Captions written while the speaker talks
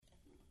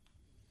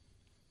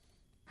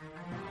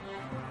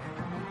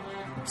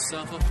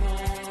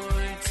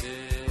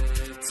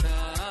Self-appointed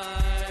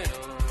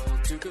title,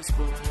 Duke of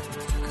Sports,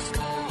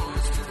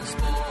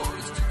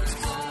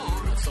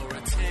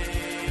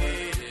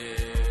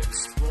 authoritative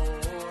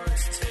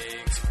sports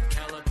takes from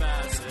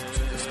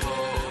Calabasas,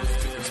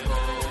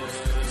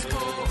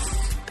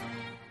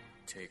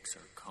 takes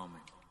are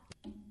coming.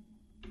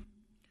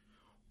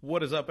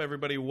 What is up,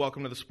 everybody?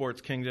 Welcome to the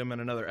Sports Kingdom and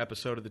another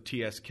episode of the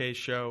TSK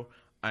Show.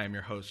 I am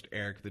your host,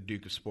 Eric, the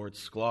Duke of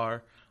Sports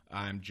Sklar.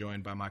 I'm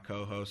joined by my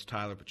co-host,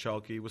 Tyler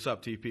Pacholke. What's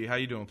up, TP? How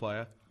you doing,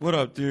 playa? What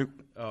up, Duke?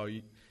 Oh,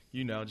 you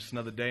know, just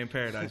another day in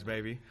paradise,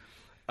 baby.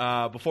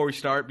 Before we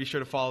start, be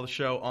sure to follow the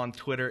show on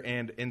Twitter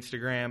and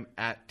Instagram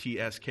at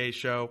TSK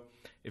Show.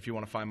 If you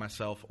want to find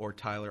myself or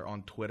Tyler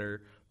on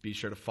Twitter, be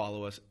sure to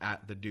follow us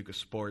at the Duke of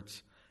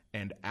Sports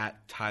and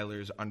at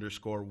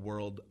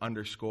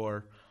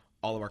Tyler's_world_.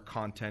 All of our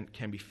content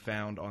can be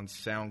found on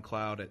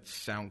SoundCloud at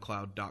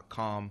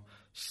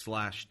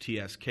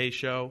soundcloud.com/TSK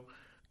Show.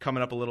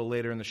 Coming up a little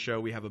later in the show,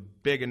 we have a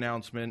big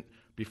announcement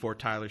before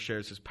Tyler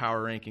shares his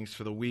power rankings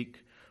for the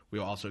week.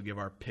 We'll also give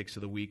our picks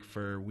of the week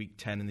for Week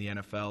 10 in the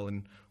NFL,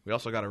 and we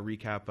also got to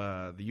recap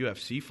the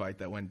UFC fight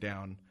that went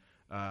down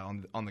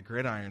on the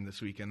gridiron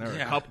this weekend. There were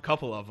a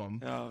couple of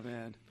them. Oh,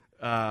 man.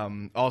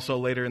 Also,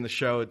 later in the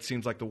show, it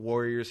seems like the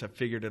Warriors have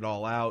figured it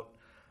all out.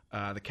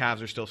 The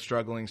Cavs are still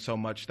struggling so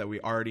much that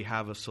we already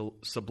have a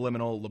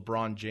subliminal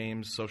LeBron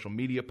James social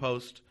media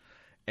post.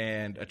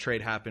 And a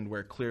trade happened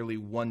where clearly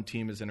one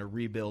team is in a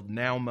rebuild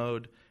now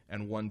mode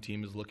and one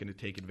team is looking to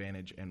take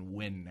advantage and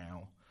win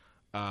now.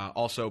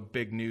 Also,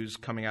 big news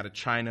coming out of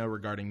China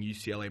regarding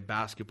UCLA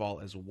basketball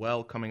as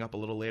well, coming up a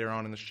little later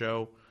on in the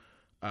show.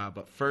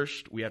 But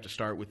first, we have to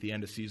start with the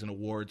end-of-season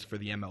awards for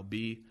the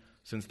MLB,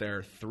 since there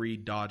are 3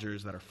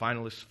 Dodgers that are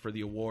finalists for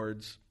the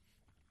awards.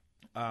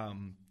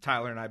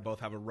 Tyler and I both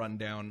have a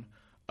rundown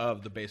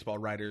of the Baseball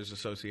Writers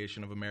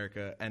Association of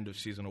America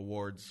end-of-season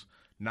awards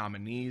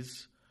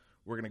nominees.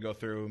 We're going to go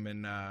through them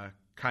and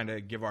kind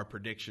of give our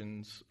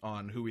predictions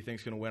on who we think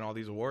is going to win all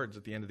these awards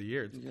at the end of the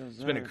year.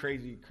 It's been a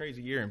crazy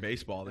year in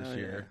baseball this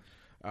year.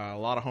 Yeah. A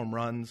lot of home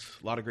runs,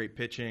 a lot of great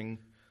pitching,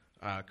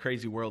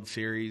 crazy World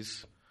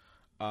Series.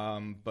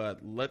 But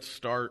let's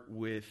start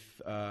with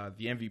the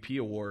MVP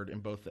award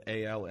in both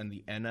the AL and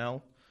the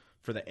NL.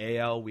 For the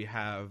AL, we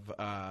have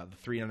the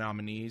 3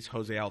 nominees,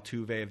 Jose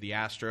Altuve of the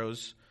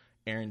Astros,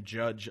 Aaron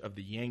Judge of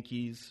the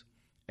Yankees,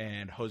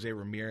 and Jose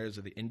Ramirez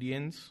of the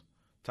Indians.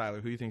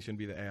 Tyler, who do you think is going to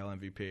be the AL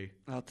MVP?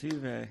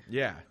 Altuve.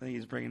 Yeah. I think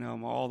he's bringing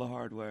home all the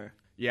hardware.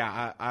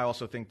 Yeah, I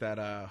also think that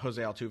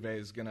Jose Altuve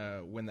is going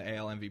to win the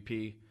AL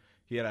MVP.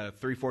 He had a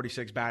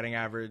 .346 batting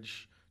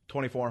average,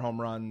 24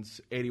 home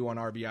runs, 81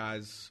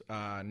 RBIs,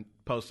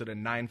 posted a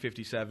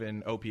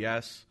 .957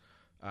 OPS.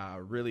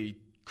 Really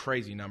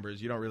crazy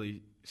numbers. You don't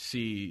really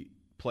see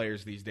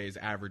players these days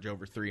average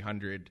over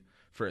 300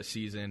 for a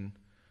season.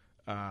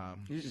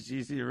 He's just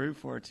easy to root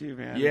for, too,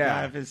 man. Yeah. A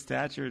guy of his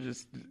stature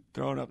just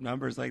throwing up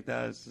numbers like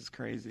that is just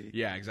crazy.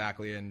 Yeah,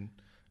 exactly. And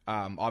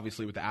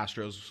obviously with the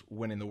Astros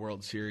winning the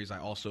World Series, I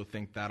also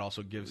think that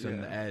also gives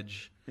him the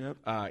edge. Yep.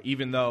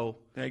 Even though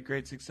they had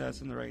great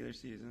success in the regular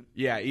season.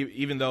 Yeah,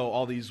 even though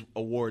all these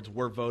awards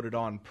were voted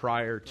on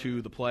prior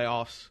to the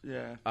playoffs,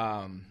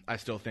 I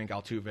still think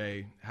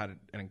Altuve had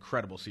an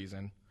incredible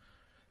season.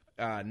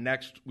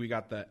 Next, we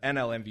got the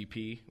NL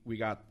MVP. We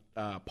got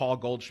Paul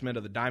Goldschmidt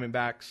of the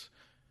Diamondbacks,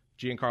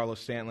 Giancarlo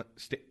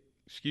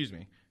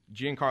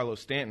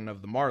Stanton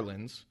of the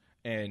Marlins,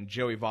 and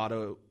Joey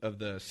Votto of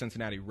the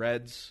Cincinnati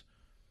Reds.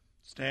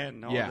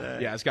 Stanton all day.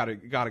 Yeah, it's got to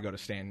go to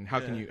Stanton. How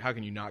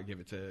can you not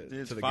give it to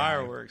the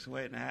fireworks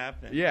waiting to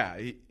happen? Yeah.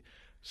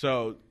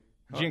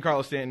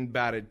 Giancarlo Stanton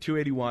batted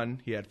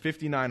 .281. He had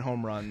 59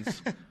 home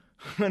runs,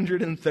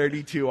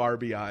 132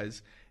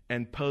 RBIs,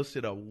 and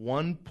posted a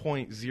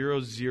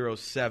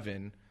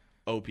 1.007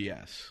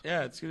 OPS.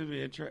 Yeah, it's gonna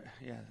be it's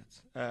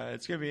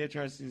gonna be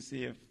interesting to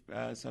see if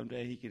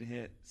someday he can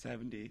hit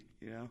 70.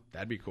 You know,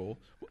 that'd be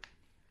cool.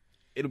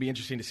 It'll be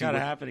interesting to see. Got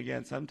to happen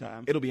again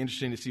sometime. It'll be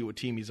interesting to see what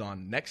team he's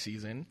on next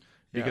season,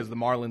 because the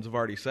Marlins have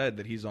already said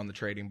that he's on the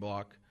trading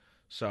block.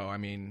 So I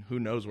mean, who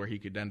knows where he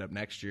could end up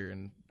next year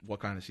and what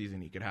kind of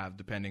season he could have,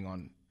 depending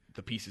on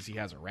the pieces he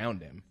has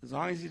around him. As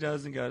long as he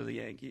doesn't go to the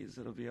Yankees,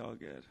 it'll be all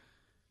good.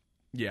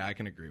 Yeah, I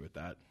can agree with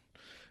that.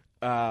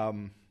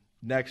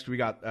 Next, we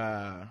got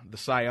the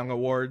Cy Young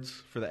Awards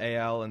for the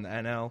AL and the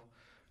NL.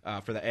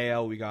 For the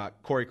AL, we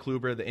got Corey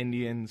Kluber of the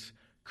Indians,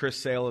 Chris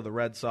Sale of the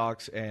Red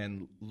Sox,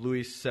 and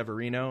Luis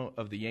Severino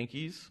of the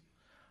Yankees.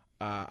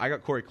 I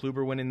got Corey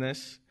Kluber winning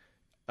this.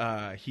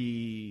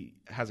 He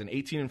has an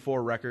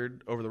 18-4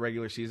 record over the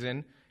regular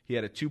season. He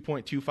had a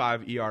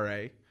 2.25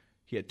 ERA.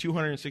 He had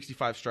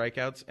 265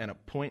 strikeouts and a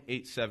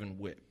 .87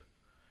 WHIP.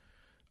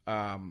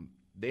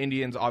 The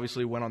Indians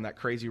obviously went on that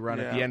crazy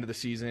run at the end of the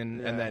season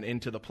and then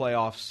into the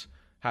playoffs,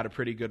 had a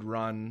pretty good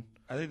run.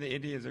 I think the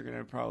Indians are going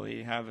to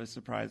probably have a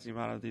surprising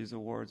amount of these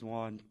awards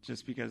won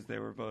just because they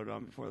were voted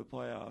on before the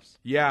playoffs.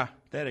 Yeah.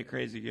 They had a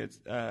crazy good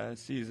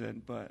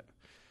season, but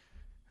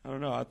I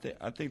don't know. I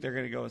think they're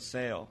going to go with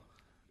Sale,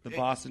 the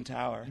Boston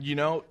Tower. You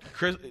know,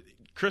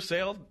 Chris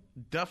Sale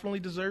definitely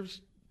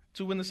deserves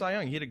to win the Cy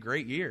Young. He had a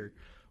great year.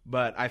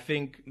 But I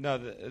think No,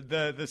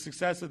 the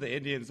success of the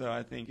Indians, though,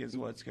 I think is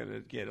what's going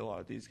to get a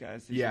lot of these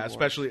guys. These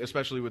awards.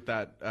 especially with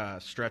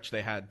that stretch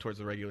they had towards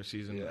the regular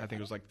season. Yeah. I think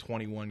it was like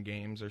 21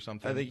 games or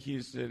something. I think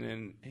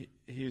Houston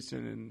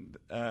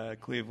and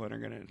Cleveland are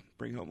going to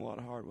bring home a lot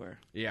of hardware.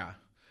 Yeah.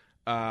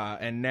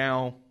 And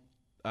now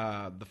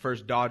the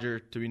first Dodger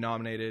to be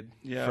nominated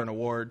for an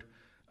award.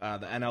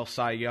 The NL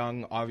Cy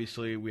Young,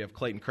 obviously, we have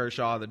Clayton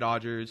Kershaw of the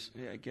Dodgers.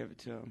 Yeah, give it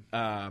to him.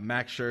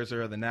 Max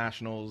Scherzer of the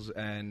Nationals,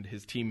 and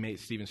his teammate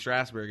Steven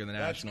Strasburg of the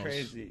Nationals.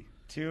 That's crazy.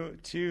 Two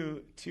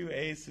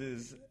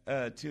aces, 2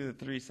 of the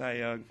 3 Cy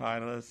Young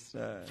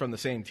finalists. From the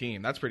same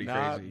team. That's pretty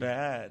not crazy.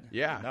 bad.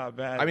 Yeah. Not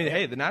bad. I mean,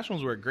 hey, the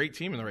Nationals were a great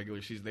team in the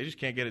regular season. They just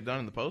can't get it done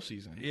in the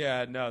postseason.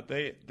 Yeah, no,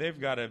 they've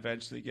got to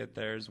eventually get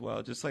there as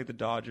well. Just like the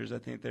Dodgers, I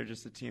think they're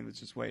just a team that's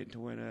just waiting to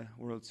win a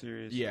World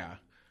Series. Yeah.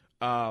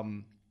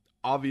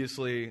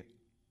 Obviously,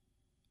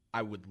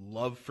 I would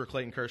love for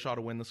Clayton Kershaw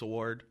to win this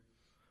award,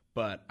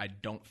 but I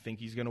don't think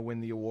he's going to win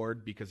the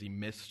award because he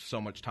missed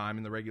so much time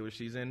in the regular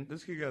season.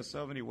 This could go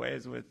so many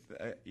ways with,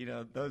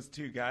 those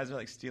two guys are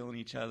like stealing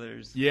each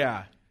other's.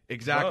 Yeah,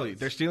 exactly. Votes.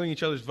 They're stealing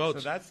each other's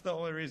votes. So that's the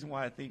only reason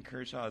why I think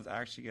Kershaw is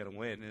actually going to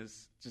win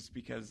is just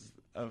because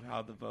of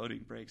how the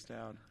voting breaks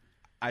down.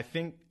 I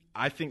think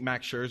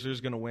Max Scherzer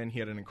is going to win. He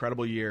had an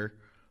incredible year.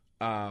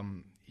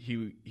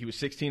 He was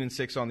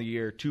 16-6 on the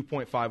year,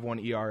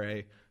 2.51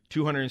 ERA,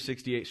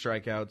 268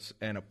 strikeouts,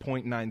 and a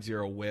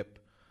 .90 WHIP.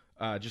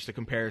 Just a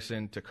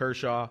comparison to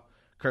Kershaw.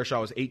 Kershaw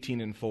was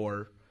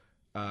 18-4,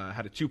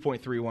 had a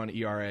 2.31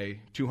 ERA,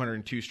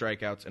 202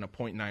 strikeouts, and a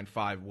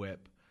 .95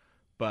 WHIP.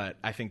 But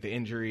I think the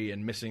injury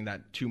and missing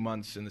that 2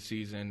 months in the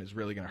season is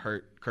really going to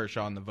hurt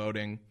Kershaw in the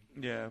voting.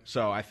 Yeah.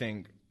 So I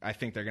think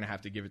they're going to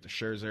have to give it to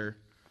Scherzer.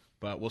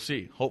 But we'll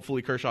see.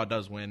 Hopefully Kershaw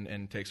does win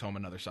and takes home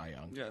another Cy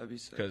Young. Yeah, that'd be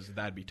sick. Because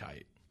that'd be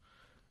tight.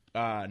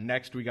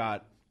 Next, we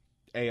got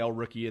AL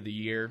Rookie of the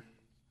Year.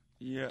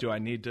 Yeah. Do I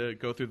need to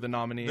go through the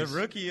nominees? The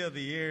Rookie of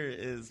the Year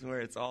is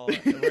where it's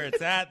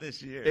at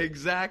this year.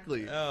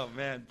 Exactly. Oh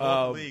man,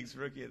 both leagues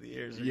Rookie of the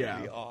Years are yeah.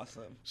 gonna be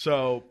awesome.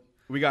 So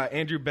we got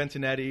Andrew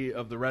Benintendi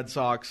of the Red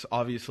Sox,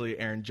 obviously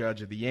Aaron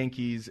Judge of the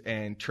Yankees,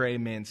 and Trey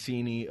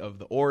Mancini of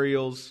the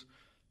Orioles.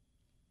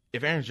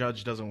 If Aaron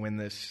Judge doesn't win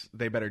this,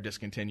 they better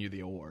discontinue the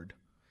award.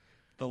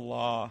 The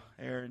law,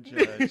 Aaron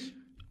Judge.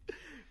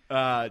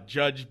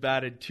 Judge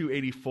batted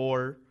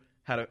 .284,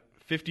 had a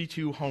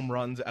 52 home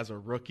runs as a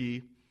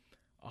rookie,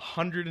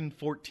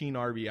 114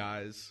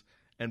 RBIs,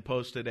 and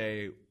posted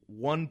a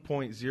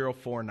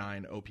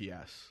 1.049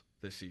 OPS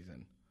this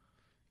season.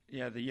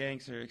 Yeah, the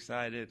Yanks are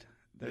excited.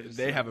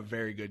 They have a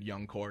very good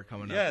young core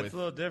coming up. Yeah, it's a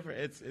little different.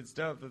 It's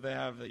dope that they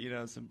have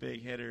some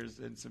big hitters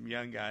and some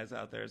young guys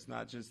out there. It's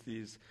not just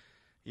these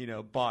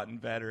bought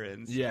and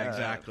veterans. Yeah,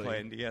 exactly.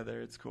 Playing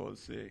together. It's cool to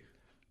see.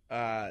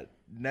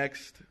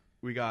 Next,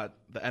 we got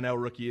the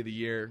NL Rookie of the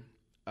Year,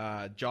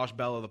 Josh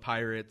Bell of the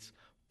Pirates,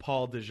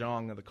 Paul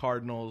DeJong of the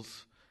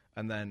Cardinals,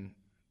 and then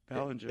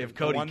Bellinger. If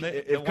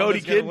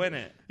Cody Kidd win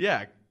it,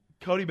 yeah,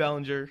 Cody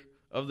Bellinger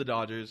of the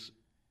Dodgers,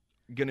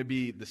 going to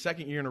be the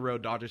second year in a row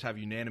Dodgers have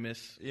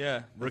unanimous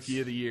Rookie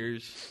of the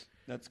Years.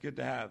 That's good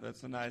to have.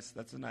 That's a nice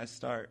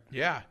start.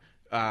 Yeah.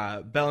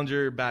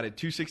 Bellinger batted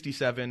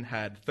 .267,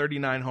 had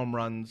 39 home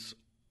runs,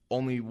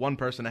 only one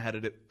person ahead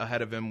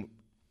of him,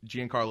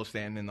 Giancarlo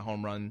Stanton, in the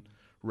home run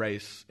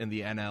race in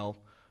the NL.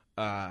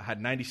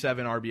 Had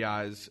 97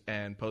 RBIs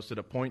and posted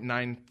a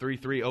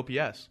 .933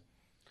 OPS.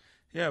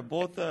 Yeah,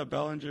 both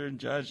Bellinger and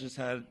Judge just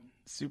had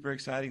super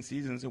exciting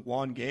seasons and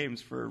won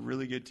games for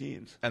really good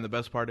teams. And the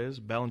best part is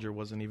Bellinger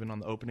wasn't even on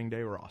the opening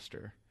day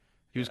roster.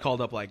 He was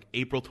called up like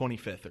April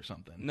 25th or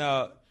something.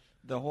 No,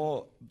 the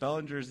whole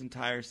Bellinger's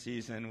entire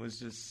season was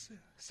just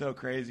so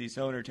crazy,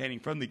 so entertaining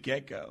from the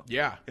get-go.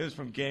 Yeah. It was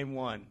from game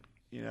one.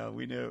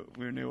 We knew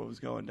what was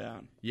going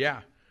down.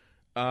 Yeah.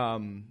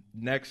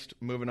 Next,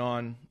 moving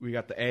on, we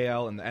got the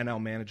AL and the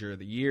NL Manager of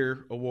the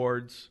Year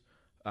awards.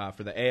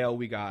 For the AL,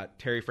 we got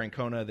Terry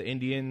Francona of the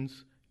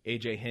Indians,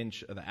 A.J.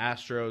 Hinch of the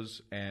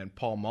Astros, and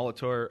Paul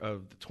Molitor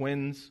of the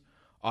Twins.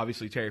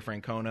 Obviously, Terry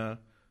Francona,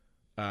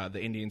 the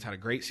Indians had a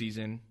great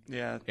season.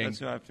 Yeah, that's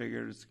who I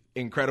figured was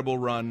incredible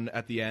run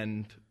at the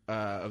end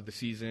of the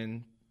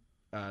season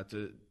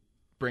to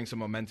bring some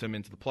momentum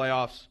into the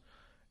playoffs.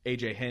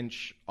 A.J.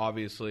 Hinch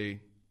obviously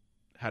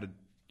had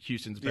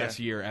Houston's best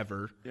year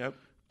ever. Yep.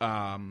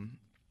 And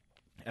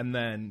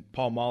then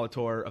Paul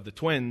Molitor of the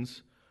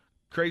Twins.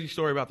 Crazy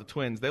story about the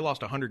Twins. They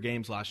lost 100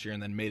 games last year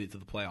and then made it to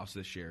the playoffs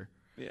this year.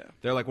 Yeah.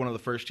 They're like one of the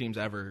first teams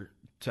ever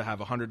to have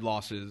 100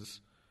 losses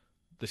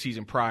the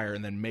season prior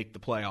and then make the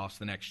playoffs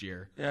the next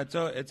year. Yeah,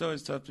 it's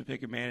always tough to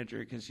pick a manager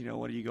because,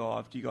 what do you go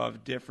off? Do you go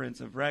off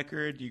difference of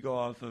record? Do you go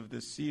off of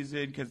this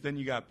season? Because then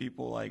you got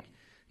people like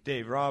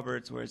Dave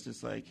Roberts where it's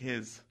just like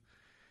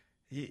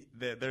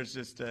there's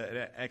just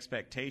an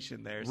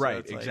expectation there. So right,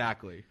 it's like,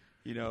 exactly.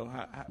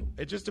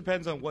 It just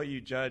depends on what you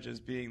judge as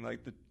being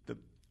like the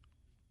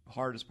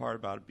hardest part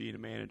about being a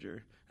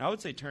manager. And I would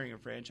say turning a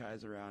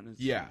franchise around is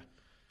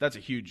that's a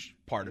huge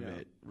part of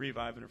it.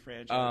 Reviving a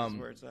franchise is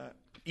where it's at.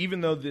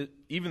 Even though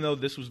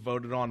this was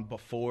voted on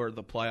before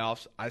the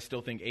playoffs, I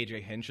still think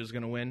AJ Hinch is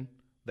going to win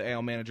the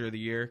AL Manager of the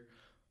Year.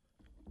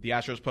 The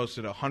Astros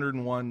posted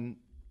 101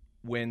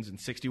 wins and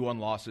 61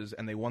 losses,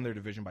 and they won their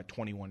division by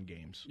 21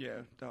 games.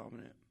 Yeah,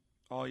 dominant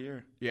all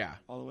year. Yeah,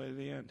 all the way to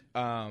the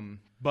end.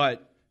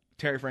 But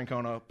Terry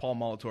Francona, Paul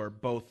Molitor,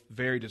 both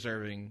very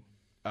deserving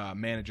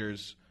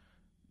managers.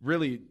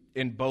 Really,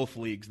 in both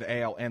leagues,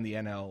 the AL and the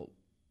NL,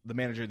 the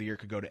Manager of the Year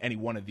could go to any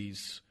one of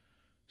these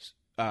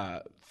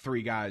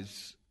three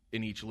guys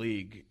in each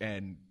league,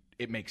 and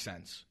it makes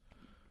sense.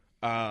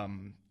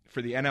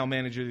 For the NL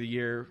Manager of the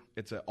Year,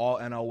 it's an all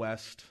NL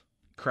West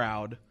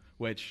crowd,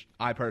 which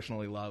I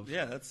personally love.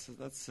 Yeah, that's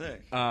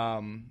sick.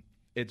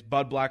 It's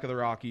Bud Black of the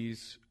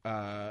Rockies,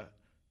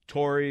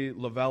 Torey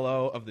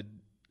Lovullo of the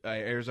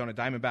Arizona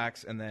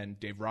Diamondbacks, and then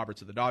Dave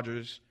Roberts of the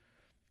Dodgers.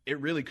 It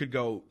really could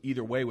go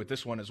either way with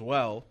this one as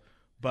well,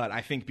 but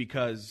I think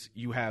because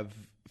you have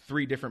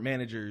three different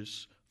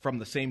managers from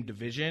the same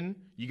division,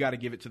 you got to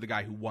give it to the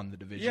guy who won the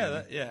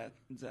division. Yeah,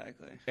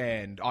 exactly.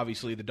 And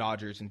obviously the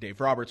Dodgers and Dave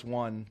Roberts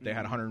won. They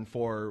had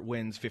 104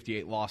 wins,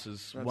 58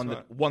 losses,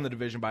 won the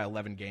division by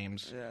 11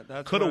 games. Yeah,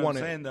 that's Coulda what won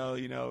I'm it. saying,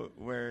 though,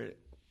 where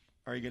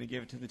are you going to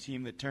give it to the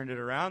team that turned it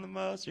around the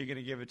most, or are you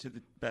going to give it to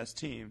the best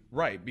team?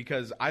 Right,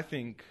 because I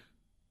think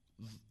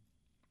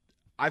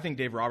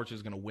Dave Roberts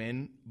is going to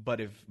win,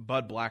 but if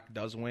Bud Black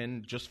does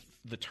win, just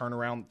the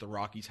turnaround the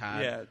Rockies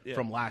had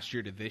from last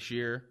year to this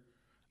year,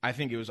 I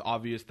think it was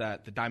obvious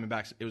that the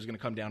Diamondbacks, it was going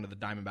to come down to the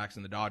Diamondbacks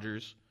and the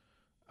Dodgers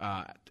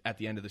at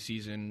the end of the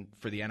season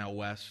for the NL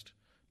West.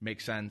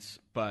 Makes sense.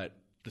 But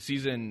the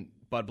season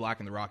Bud Black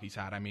and the Rockies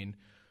had, I mean,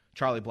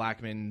 Charlie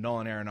Blackmon,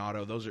 Nolan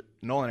Arenado,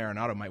 Nolan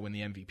Arenado might win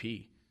the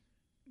MVP.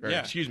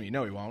 Excuse me,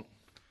 no, he won't.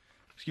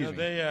 Excuse me.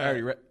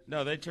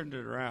 They turned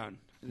it around.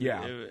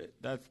 Yeah.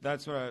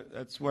 That's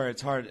where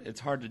it's hard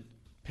to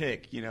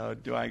pick,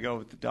 do I go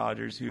with the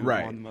Dodgers who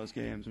won the most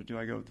games, or do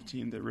I go with the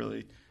team that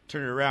really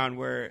turned it around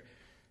where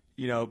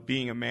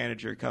being a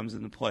manager comes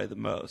into play the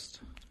most.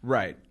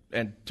 Right.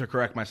 And to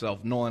correct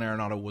myself, Nolan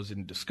Arenado was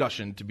in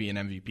discussion to be an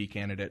MVP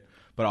candidate,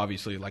 but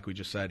obviously, like we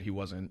just said, he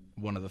wasn't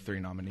one of the three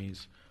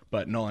nominees.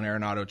 But Nolan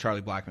Arenado,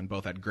 Charlie Blackmon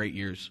both had great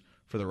years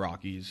for the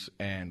Rockies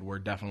and were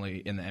definitely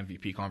in the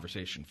MVP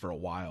conversation for a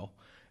while.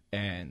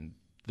 And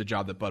the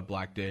job that Bud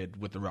Black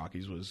did with the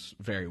Rockies was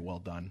very well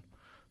done.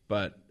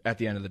 But at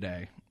the end of the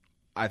day,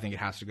 I think it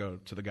has to go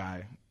to the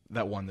guy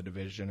that won the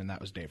division, and that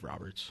was Dave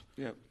Roberts.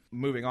 Yep.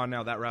 Moving on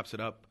now, that wraps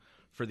it up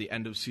for the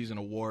end-of-season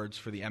awards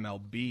for the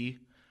MLB.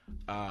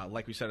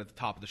 Like we said at the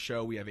top of the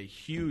show, we have a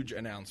huge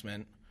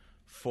announcement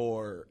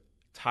for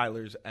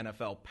Tyler's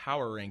NFL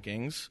Power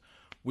Rankings.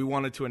 We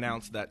wanted to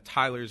announce that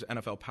Tyler's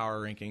NFL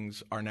Power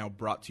Rankings are now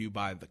brought to you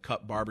by The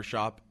Cut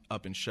Barbershop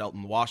up in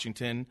Shelton,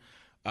 Washington.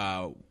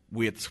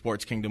 We at the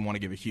Sports Kingdom want to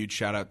give a huge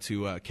shout-out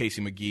to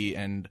Casey McGee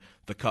and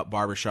The Cut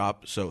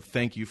Barbershop, so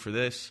thank you for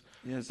this.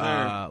 Yes,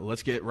 sir.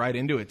 Let's get right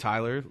into it,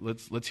 Tyler.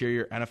 Let's hear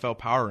your NFL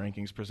Power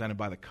Rankings presented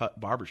by The Cut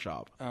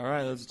Barbershop. All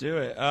right, let's do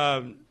it.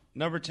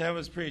 Number 10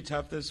 was pretty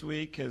tough this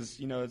week because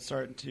it's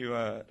starting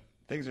to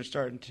things are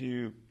starting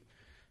to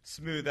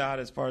smooth out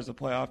as far as the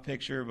playoff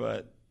picture,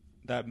 but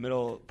that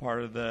middle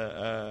part of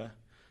the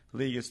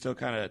league is still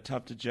kind of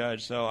tough to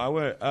judge. So I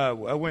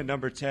went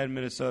number 10,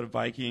 Minnesota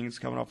Vikings,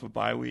 coming off a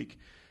bye week.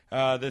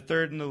 The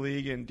third in the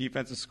league in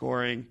defensive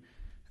scoring.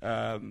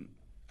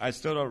 I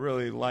still don't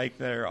really like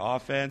their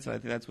offense. I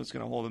think that's what's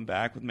going to hold them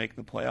back with making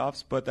the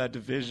playoffs. But that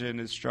division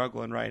is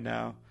struggling right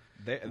now.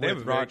 They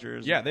have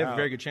Rodgers. They have a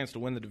very good chance to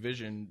win the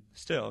division.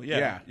 Still,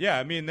 yeah.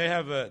 I mean, they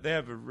have a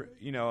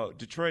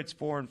Detroit's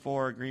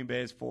 4-4, Green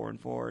Bay's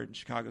 4-4, and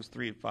Chicago's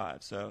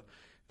 3-5. So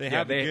they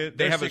have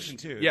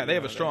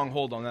a strong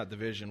hold on that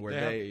division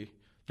where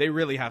they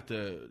really have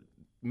to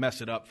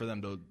mess it up for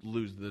them to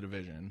lose the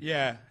division.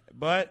 Yeah,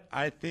 but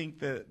I think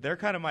that they're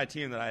kind of my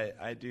team that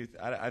I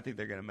think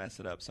they're going to mess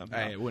it up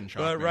somehow. Hey, it wouldn't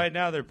shock me. But right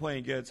now they're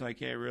playing good, so I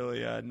can't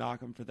really knock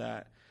them for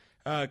that.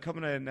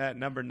 Coming in at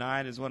number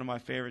 9 is one of my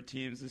favorite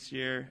teams this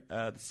year,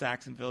 the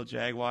Jacksonville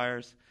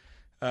Jaguars.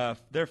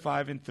 They're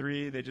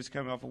 5-3. They just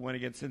come off a win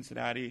against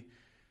Cincinnati.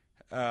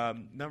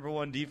 Number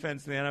 1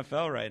 defense in the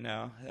NFL right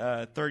now.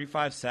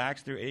 35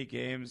 sacks through 8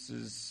 games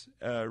is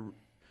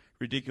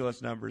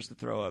ridiculous numbers to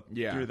throw up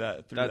through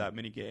that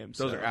many games.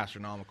 Those are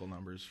astronomical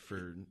numbers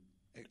for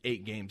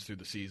 8 games through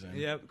the season.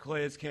 Yep,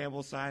 Calais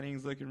Campbell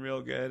signings looking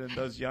real good, and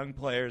those young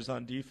players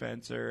on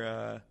defense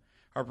are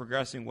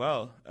progressing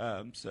well.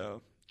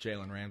 So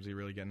Jalen Ramsey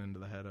really getting into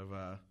the head of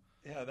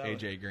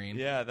AJ Green.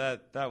 Yeah,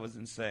 that was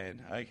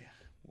insane.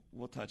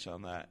 We'll touch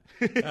on that.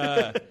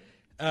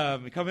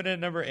 Coming in at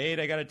number 8,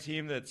 I got a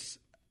team that's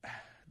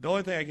the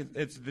only thing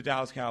it's the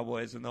Dallas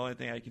Cowboys, and the only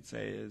thing I can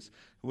say is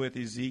with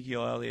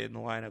Ezekiel Elliott in the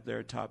lineup, they're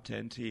a top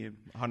 10 team.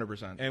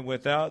 100%. And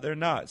without, they're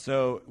not.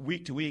 So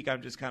week to week,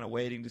 I'm just kind of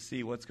waiting to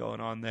see what's going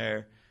on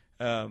there.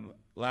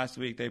 Last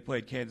week they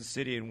played Kansas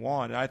City and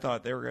won, and I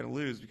thought they were going to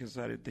lose because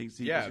I didn't think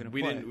Zeke was going to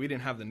play. We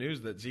didn't have the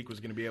news that Zeke was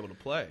going to be able to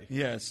play.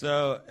 Yeah,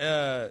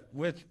 so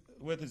with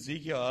with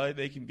Ezekiel Elliott,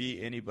 they can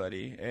beat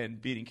anybody,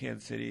 and beating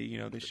Kansas City,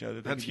 they show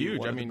that they That's can be huge.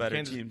 one I of mean, the better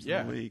Kansas- teams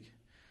yeah. in the league.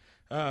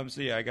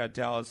 I got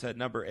Dallas at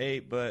number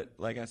 8, but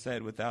like I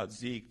said, without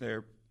Zeke,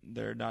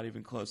 they're not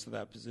even close to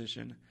that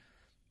position.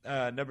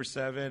 Number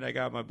 7, I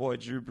got my boy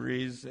Drew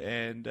Brees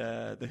and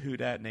the Who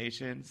Dat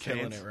Nation.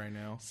 Killing Saints. it right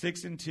now.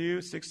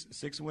 6-2,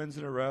 six wins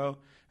in a row.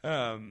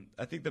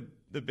 I think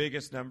the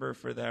biggest number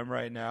for them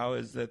right now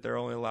is that they're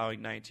only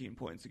allowing 19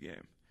 points a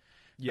game.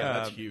 Yeah,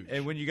 that's huge.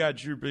 And when you got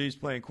Drew Brees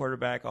playing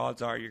quarterback,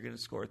 odds are you're going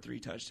to score 3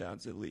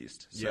 touchdowns at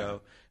least.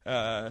 So,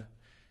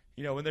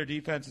 when their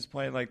defense is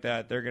playing like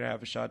that, they're going to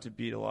have a shot to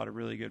beat a lot of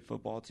really good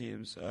football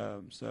teams.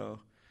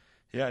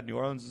 New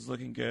Orleans is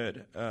looking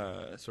good.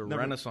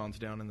 Renaissance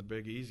down in the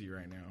Big Easy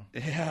right now.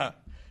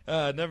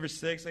 Yeah. Number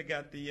 6, I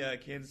got the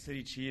Kansas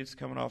City Chiefs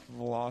coming off of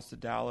a loss to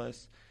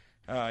Dallas.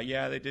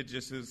 They did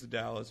just lose to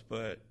Dallas,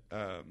 but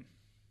I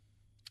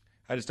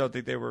just don't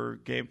think they were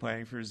game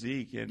planning for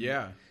Zeke.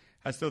 And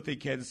I still think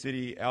Kansas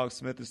City, Alex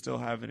Smith is still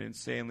having an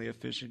insanely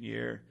efficient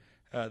year.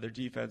 Their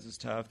defense is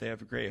tough. They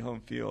have a great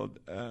home field.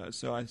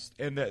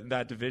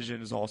 That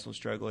division is also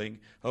struggling.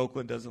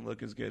 Oakland doesn't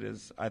look as good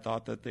as I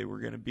thought that they were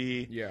going to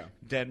be. Yeah.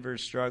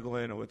 Denver's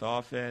struggling with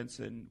offense,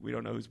 and we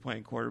don't know who's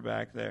playing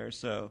quarterback there.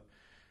 So,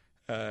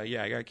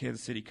 I got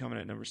Kansas City coming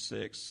at number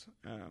 6.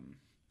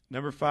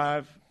 Number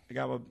 5, I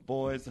got my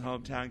boys, the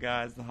hometown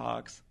guys, the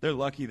Hawks. They're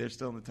lucky they're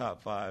still in the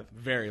top 5.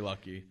 Very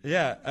lucky.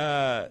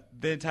 Yeah.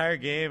 The entire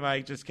game,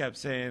 I just kept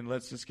saying,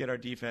 let's just get our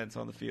defense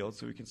on the field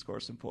so we can score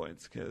some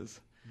points because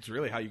It's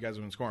really how you guys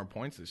have been scoring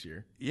points this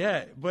year.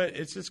 Yeah, but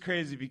it's just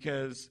crazy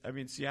because,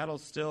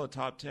 Seattle's still a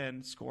top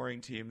 10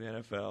 scoring team in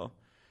the NFL.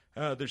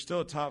 They're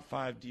still a top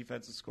 5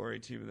 defensive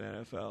scoring team in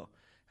the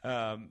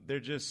NFL.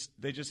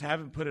 They just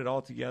haven't put it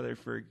all together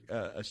for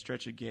a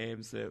stretch of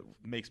games that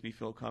makes me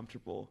feel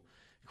comfortable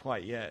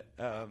quite yet.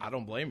 I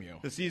don't blame you.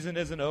 The season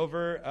isn't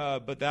over,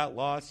 but that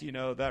loss,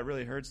 that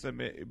really hurts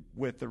them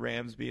with the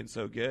Rams being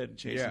so good and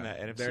chasing that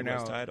NFC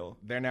West title.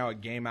 They're now a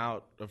game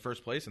out of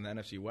first place in the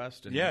NFC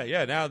West. And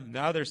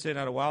Now they're sitting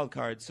at a wild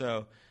card.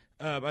 So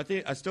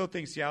I still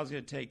think Seattle's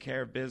going to take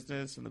care of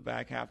business in the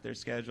back half of their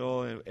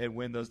schedule and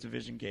win those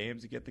division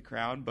games to get the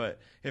crown. But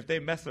if they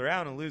mess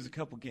around and lose a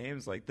couple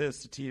games like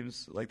this to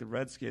teams like the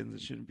Redskins, it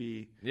shouldn't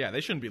be. Yeah,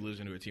 they shouldn't be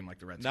losing to a team like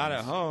the Redskins. Not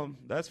at home.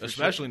 That's for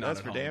especially sure. not That's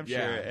at for home. damn sure.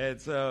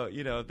 And so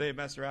if they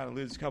mess around and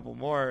lose a couple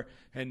more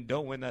and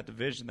don't win that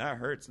division, that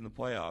hurts in the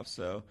playoffs.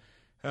 So.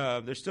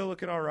 They're still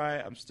looking all right.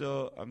 I'm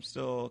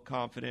still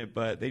confident,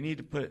 but they need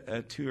to put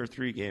a 2 or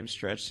 3 game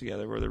stretch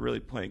together where they're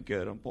really playing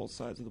good on both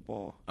sides of the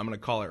ball. I'm going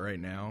to call it right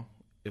now.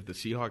 If the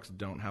Seahawks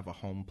don't have a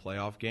home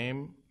playoff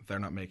game, they're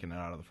not making it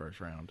out of the first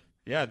round.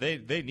 Yeah, they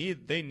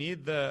need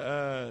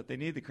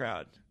the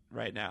crowd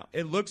right now.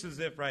 It looks as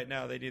if right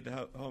now they need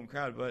the home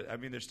crowd, but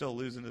they're still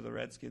losing to the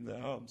Redskins at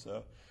home.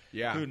 So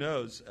who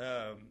knows?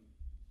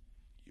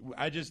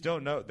 I just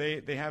don't know.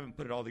 They haven't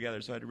put it all together,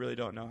 so I really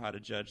don't know how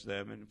to judge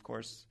them. And of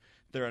course,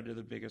 they're under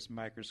the biggest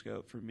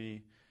microscope for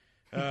me.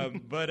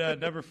 But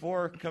number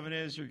 4 coming in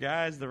is your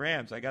guys, the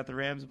Rams. I got the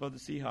Rams above the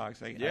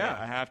Seahawks.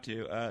 I have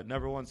to.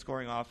 Number 1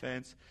 scoring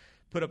offense.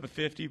 Put up a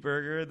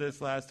 50-burger this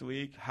last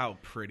week. How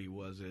pretty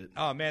was it?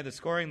 Oh, man, the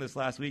scoring this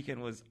last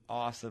weekend was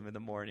awesome in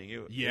the morning.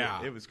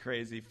 It was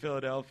crazy.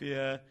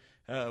 Philadelphia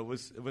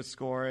was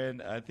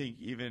scoring. I think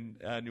even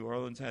New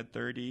Orleans had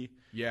 30.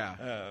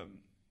 Yeah.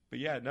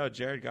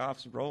 Jared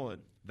Goff's rolling.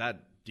 That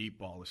deep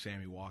ball to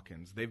Sammy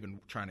Watkins, they've been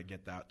trying to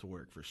get that to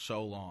work for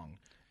so long,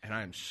 and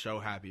I am so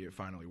happy it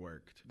finally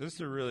worked. This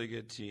is a really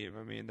good team.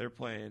 They're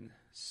playing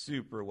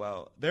super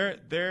well. They're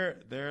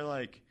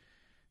like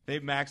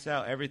they've maxed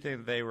out everything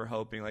that they were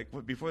hoping. Like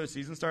before the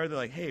season started, they're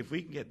like, hey, if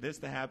we can get this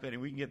to happen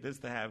and we can get this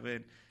to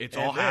happen, it's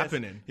all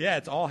happening. Yeah,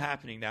 it's all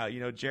happening now.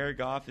 Jared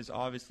Goff is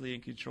obviously in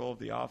control of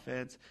the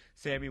offense.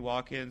 Sammy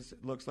Watkins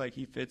looks like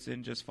he fits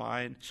in just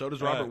fine. So does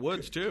Robert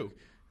Woods too.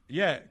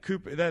 Yeah,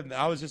 Cooper. Then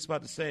I was just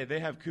about to say they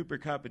have Cooper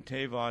Kupp and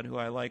Tavon, who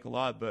I like a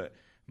lot, but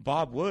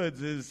Bob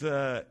Woods is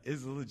a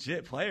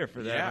legit player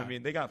for them. Yeah.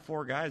 They got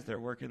 4 guys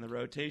there working the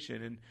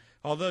rotation, and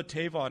although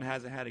Tavon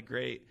hasn't had a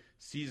great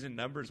season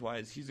numbers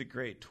wise, he's a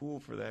great tool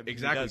for them.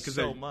 Exactly, because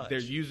they're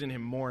using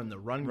him more in the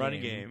run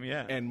game,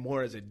 and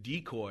more as a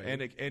decoy,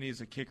 and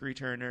he's a kick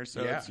returner.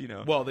 So it's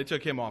well, they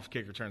took him off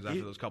kick returns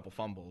after those couple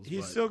fumbles.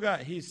 He's still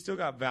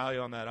got value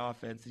on that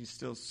offense. He's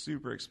still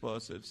super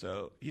explosive.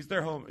 So he's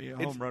their home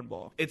run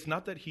ball. It's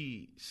not that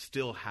he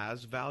still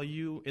has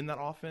value in that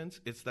offense.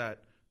 It's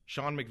that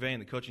Sean McVay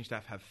and the coaching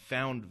staff have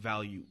found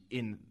value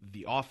in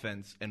the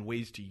offense and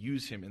ways to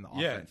use him in the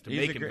offense to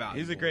make him valuable.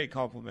 He's a great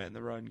compliment in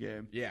the run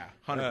game. Yeah,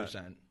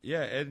 100%.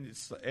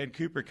 And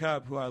Cooper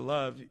Kupp, who I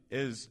love,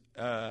 is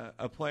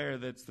a player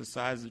that's the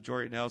size of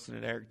Jordy Nelson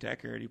and Eric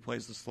Decker, and he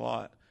plays the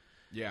slot.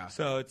 Yeah.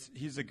 So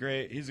he's a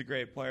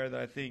great player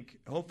that I think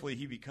hopefully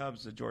he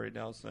becomes a Jordy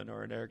Nelson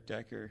or an Eric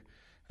Decker.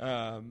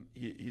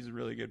 He's a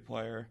really good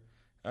player.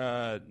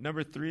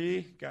 Number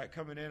 3, got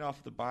coming in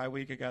off the bye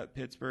week. I got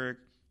Pittsburgh.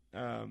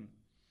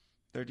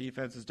 Their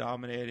defense is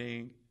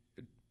dominating.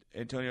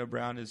 Antonio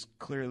Brown is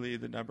clearly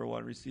the number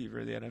 1 receiver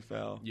in the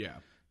NFL. Yeah.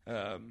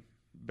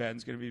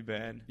 Ben's going to be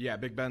Ben. Yeah,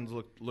 Big Ben's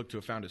looked to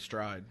have found his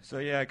stride. So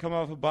yeah, come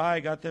off a bye,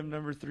 got them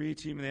number 3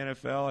 team in the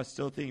NFL. I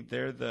still think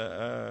they're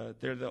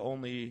the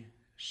only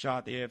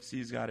shot the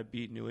AFC's got to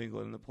beat New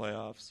England in the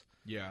playoffs.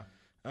 Yeah.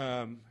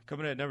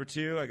 Coming at number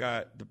 2, I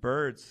got the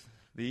Birds,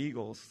 the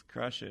Eagles,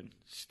 crushing.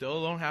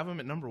 Still don't have him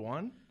at number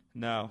 1?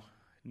 No.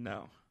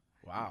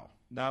 Wow.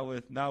 Not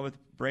with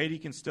Brady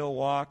can still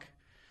walk.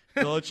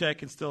 Belichick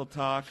can still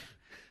talk.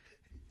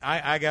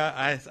 I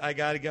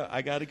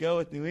gotta go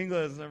with New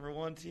England as number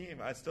 1 team.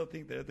 I still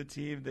think they're the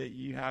team that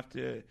you have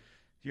to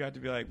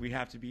be like, we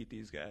have to beat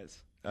these guys.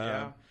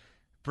 Yeah.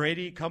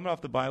 Brady, coming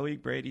off the bye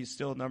week, Brady's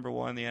still number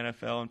 1 in the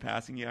NFL in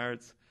passing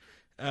yards.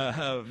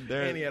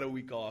 And he had a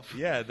week off.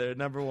 Yeah, they're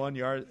number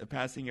 1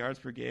 passing yards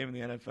per game in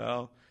the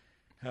NFL.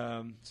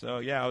 So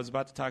yeah, I was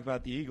about to talk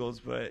about the Eagles,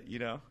 but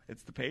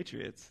it's the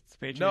Patriots. It's the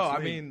Patriots. No, I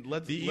league.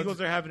 mean,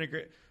 Eagles are having a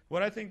great.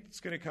 What I think is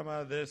going to come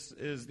out of this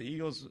is the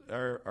Eagles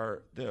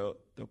they'll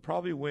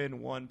probably win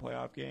 1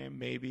 playoff game,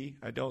 maybe.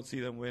 I don't see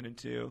them winning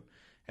 2,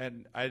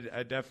 and I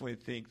definitely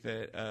think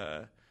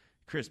that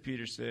Chris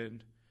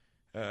Peterson.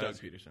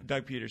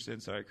 Doug Peterson.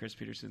 Sorry, Chris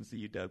Peterson's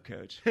the UW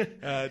coach.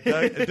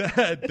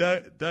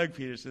 Doug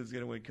Peterson's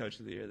going to win Coach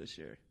of the Year this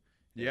year.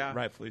 Yeah,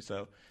 rightfully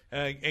so.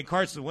 And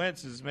Carson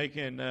Wentz is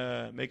making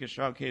a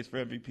strong case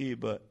for MVP,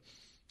 but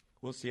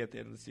we'll see at the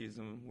end of the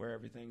season where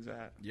everything's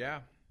at. Yeah.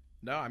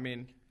 No, I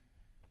mean,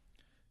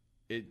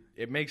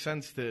 it makes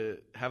sense to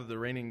have the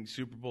reigning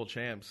Super Bowl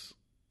champs.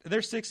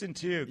 They're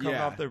 6-2 coming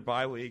off their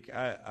bye week.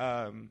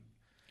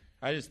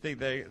 I just think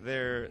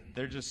they're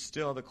just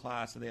still the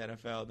class of the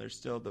NFL. They're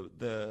still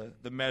the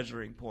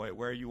measuring point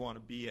where you want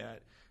to be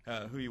at,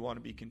 who you want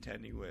to be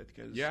contending with.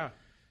 Cause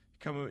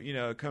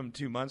come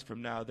 2 months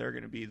from now, they're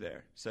going to be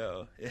there.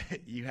 So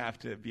you have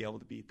to be able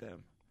to beat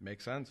them.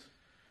 Makes sense.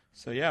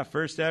 So yeah,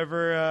 first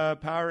ever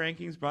power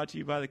rankings brought to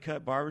you by the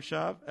Cut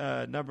Barbershop.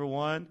 Number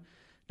 1,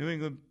 New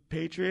England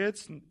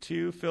Patriots.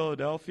 2,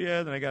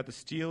 Philadelphia. Then I got the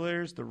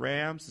Steelers, the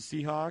Rams, the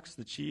Seahawks,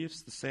 the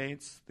Chiefs, the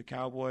Saints, the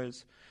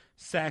Cowboys,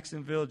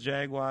 Jacksonville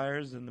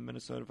Jaguars, and the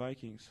Minnesota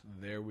Vikings.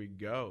 There we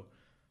go.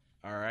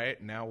 All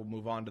right, now we'll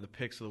move on to the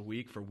picks of the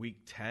week for Week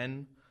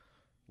 10.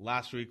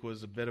 Last week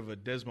was a bit of a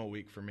dismal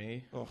week for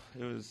me. Oh,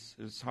 it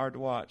was hard to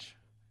watch.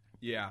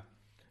 Yeah.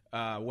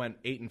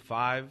 Went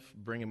 8-5,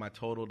 bringing my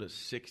total to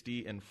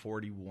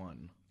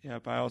 60-41.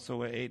 Yep, I also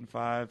went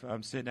 8-5.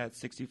 I'm sitting at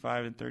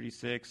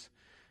 65-36.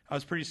 I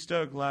was pretty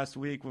stoked last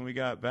week when we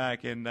got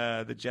back and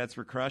the Jets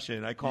were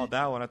crushing. I called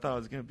that one. I thought it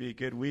was going to be a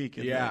good week.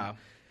 And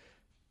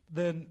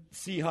Then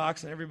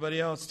Seahawks and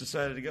everybody else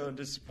decided to go and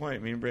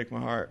disappoint me and break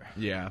my heart.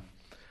 Yeah.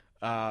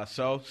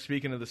 So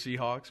speaking of the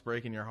Seahawks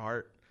breaking your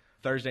heart,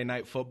 Thursday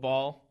night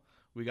football,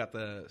 we got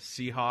the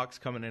Seahawks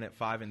coming in at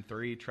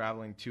 5-3,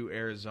 traveling to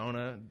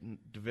Arizona,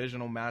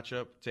 divisional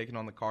matchup, taking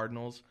on the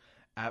Cardinals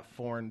at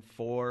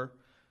 4-4.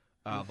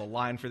 The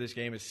line for this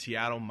game is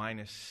Seattle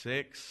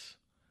 -6.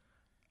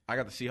 I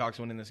got the Seahawks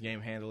winning this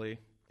game handily.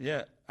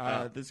 Yeah,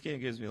 this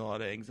game gives me a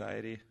lot of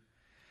anxiety.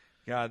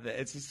 God,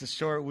 it's just a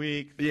short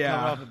week. Yeah.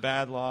 Coming off a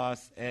bad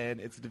loss, and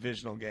it's a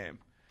divisional game.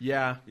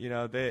 Yeah.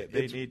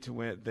 They need to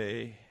win.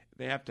 They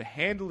have to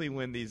handily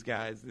win these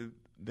guys.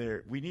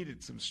 We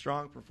needed some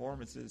strong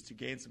performances to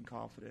gain some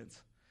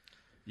confidence.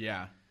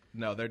 Yeah.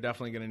 No, they're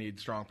definitely going to need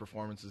strong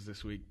performances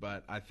this week,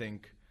 but I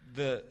think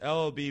the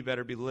LOB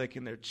better be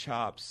licking their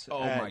chops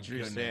at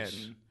Drew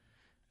Stanton.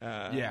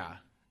 Yeah.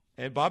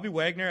 And Bobby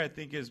Wagner, I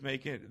think, is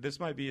this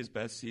might be his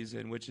best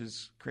season, which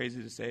is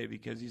crazy to say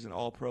because he's an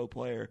all-pro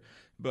player.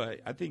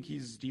 But I think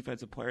he's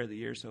Defensive Player of the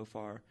Year so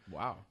far.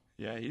 Wow.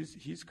 Yeah,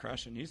 he's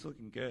crushing. He's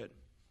looking good.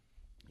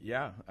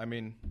 Yeah, I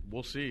mean,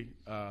 we'll see.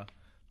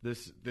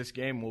 This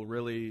game will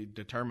really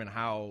determine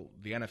how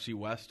the NFC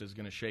West is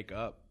going to shake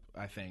up,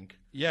 I think.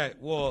 Yeah,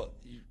 well,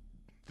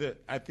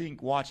 I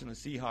think watching the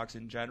Seahawks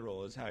in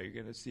general is how you're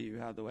going to see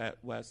how the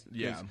West.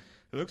 Yeah.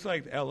 It looks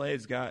like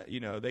LA's got,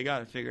 they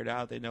got it figured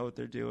out. They know what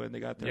they're doing. They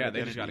got their identity.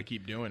 They just got to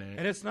keep doing it.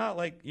 And it's not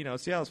like,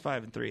 Seattle's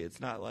 5-3. It's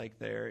not like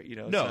they're,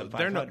 no,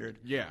 they're not. 500.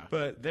 Yeah.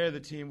 But they're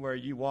the team where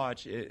you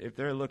watch, if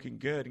they're looking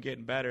good and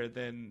getting better,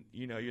 then,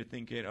 you're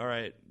thinking, all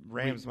right,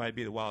 Rams might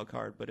be the wild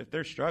card. But if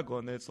they're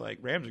struggling, it's like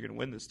Rams are going to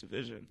win this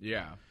division.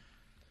 Yeah.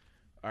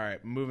 All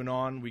right, moving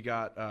on. We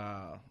got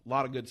a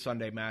lot of good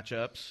Sunday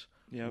matchups.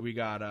 Yep. We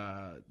got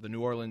the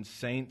New Orleans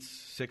Saints,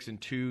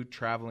 6-2,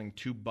 traveling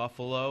to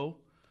Buffalo.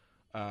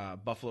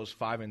 Buffalo's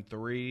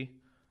 5-3.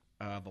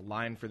 The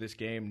line for this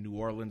game, New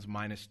Orleans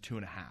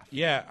 -2.5.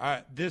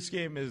 Yeah, this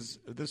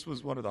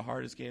was one of the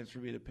hardest games for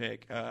me to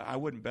pick. I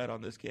wouldn't bet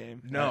on this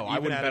game. No, I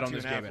wouldn't bet on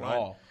this game at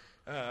all.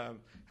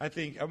 I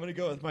think I'm going to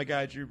go with my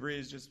guy Drew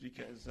Brees just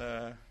because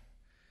I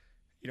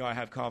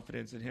have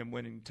confidence in him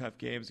winning tough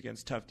games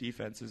against tough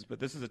defenses. But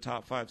this is a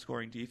top 5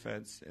 scoring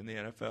defense in the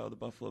NFL, the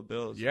Buffalo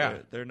Bills. Yeah,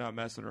 they're not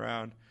messing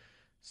around.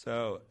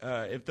 So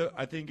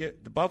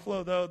the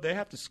Buffalo, though, they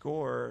have to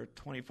score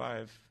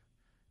 25,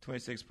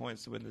 26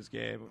 points to win this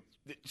game.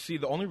 See,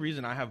 the only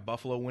reason I have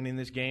Buffalo winning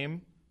this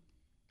game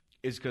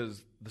is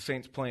because the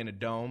Saints play in a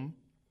dome,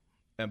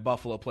 and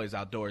Buffalo plays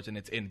outdoors, and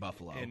it's in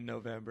Buffalo. in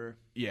November.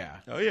 Yeah.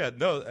 Oh yeah,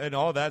 no, and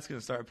all that's going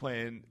to start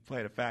playing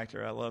a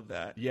factor. I love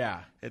that.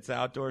 Yeah. It's an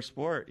outdoor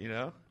sport,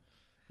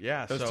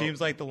 Yeah. Those so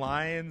teams like the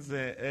Lions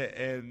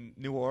and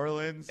New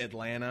Orleans,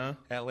 Atlanta.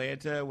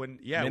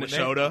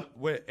 Minnesota.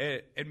 When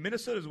And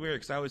Minnesota's weird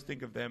because I always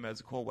think of them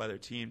as a cold weather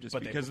team just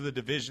because of the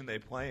division they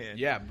play in.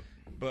 Yeah.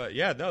 But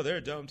yeah, no, they're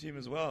a dome team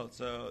as well.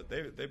 So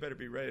they better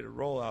be ready to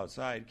roll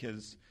outside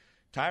because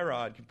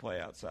Tyrod can play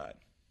outside.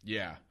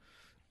 Yeah.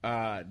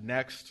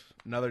 Next,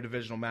 another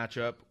divisional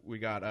matchup. We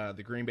got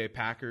the Green Bay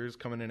Packers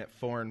coming in at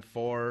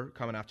 4-4,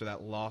 coming after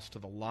that loss to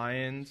the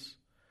Lions.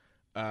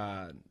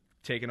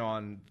 Taking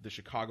on the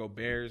Chicago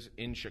Bears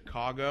in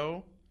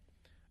Chicago.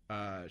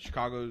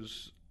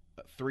 Chicago's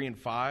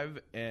 3-5,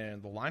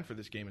 and the line for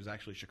this game is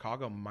actually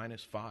Chicago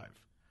 -5.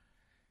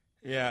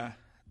 Yeah,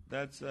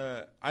 that's.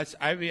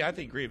 I mean, I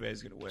think Green Bay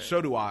is going to win.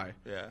 So do I.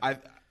 Yeah.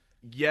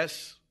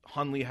 Yes,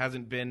 Hundley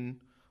hasn't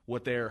been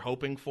what they're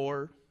hoping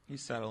for.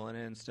 He's settling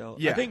in still.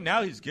 Yeah. I think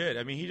now he's good.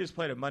 I mean, he just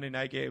played a Monday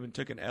night game and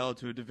took an L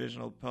to a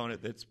divisional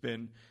opponent that's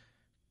been.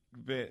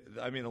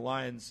 I mean, the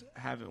Lions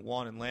haven't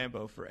won in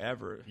Lambeau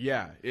forever.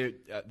 Yeah,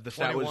 the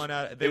stat was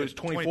 21 it was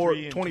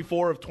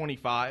 24 of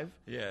 25.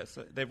 Yeah,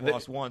 so they've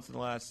lost once in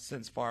the last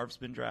since Favre's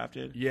been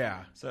drafted.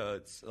 Yeah, so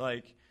it's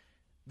like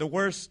the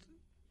worst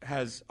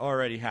has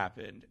already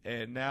happened,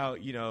 and now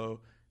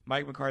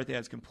Mike McCarthy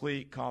has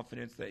complete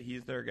confidence that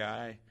he's their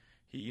guy.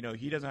 He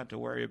doesn't have to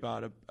worry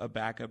about a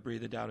backup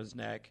breathing down his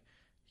neck.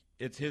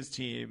 It's his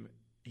team.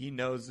 He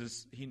knows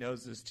this. He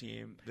knows this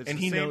team. It's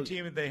the same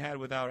team that they had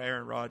without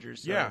Aaron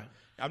Rodgers. So yeah,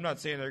 I'm not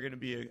saying they're going to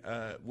be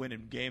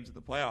winning games in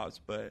the playoffs,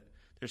 but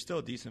they're still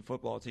a decent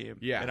football team.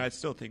 Yeah, and I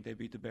still think they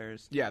beat the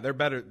Bears. Yeah, they're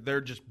better.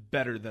 They're just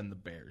better than the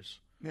Bears.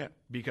 Yeah,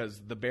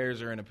 because the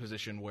Bears are in a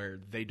position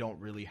where they don't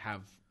really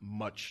have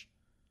much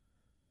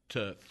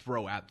to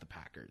throw at the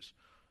Packers.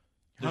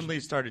 Hundley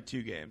started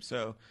 2 games,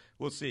 so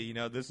we'll see.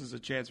 This is a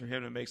chance for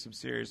him to make some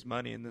serious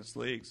money in this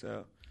league.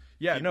 So.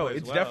 Yeah, no,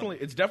 it's definitely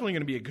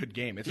going to be a good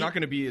game. It's not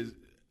going to be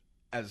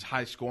as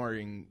high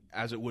scoring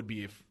as it would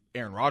be if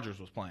Aaron Rodgers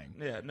was playing.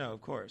 Yeah, no,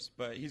 of course,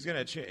 but he's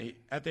going to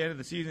at the end of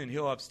the season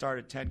he'll have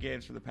started 10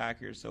 games for the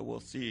Packers, so we'll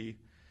see.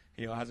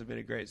 It hasn't been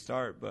a great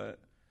start, but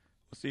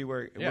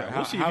we'll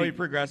see how he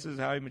progresses,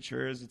 how he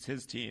matures. It's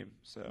his team,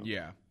 so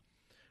yeah.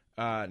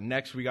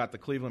 Next, we got the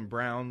Cleveland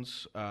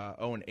Browns,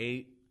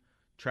 0-8,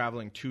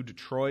 traveling to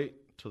Detroit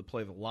to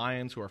play the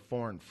Lions, who are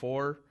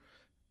 4-4.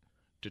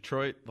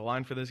 Detroit, the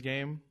line for this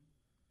game.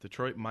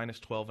 Detroit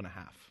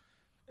 -12.5.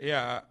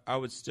 Yeah, I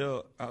would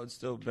still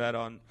bet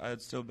on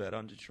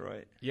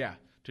Detroit. Yeah,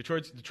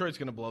 Detroit's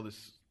going to blow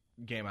this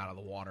game out of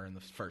the water in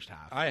the first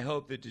half. I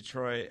hope that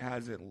Detroit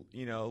hasn't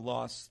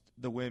lost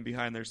the wind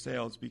behind their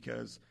sails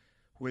because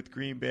with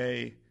Green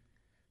Bay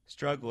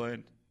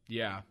struggling,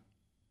 yeah,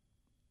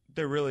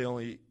 they're really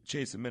only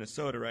chasing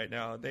Minnesota right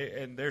now.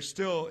 They're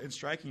still in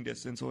striking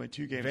distance, only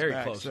 2 games very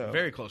back. Close, so,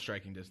 very close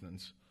striking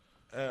distance.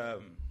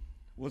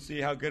 We'll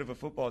see how good of a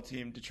football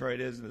team Detroit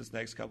is in this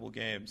next couple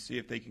games. See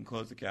if they can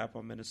close the gap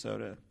on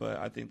Minnesota. But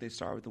I think they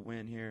start with the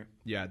win here.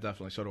 Yeah,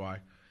 definitely. So do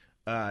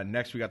I.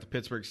 Next, we got the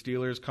Pittsburgh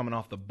Steelers coming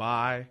off the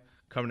bye,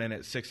 coming in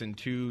at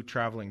 6-2,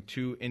 traveling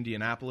to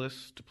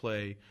Indianapolis to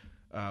play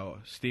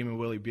Steamin'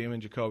 Willie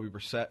Beeman, Jacoby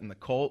Brissett, and the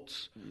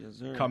Colts. Yes,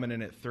 sir. Coming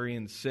in at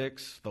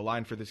 3-6. The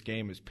line for this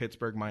game is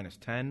Pittsburgh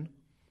 -10.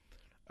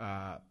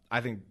 I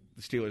think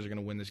the Steelers are going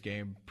to win this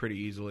game pretty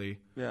easily.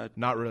 Yeah,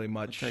 not really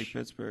much. I'll take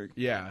Pittsburgh.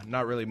 Yeah,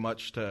 not really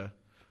much to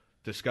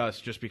discuss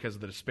just because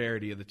of the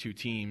disparity of the two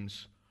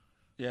teams.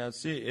 Yeah,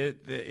 see,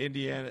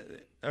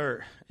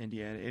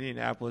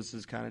 Indianapolis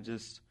is kind of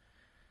just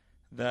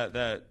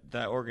that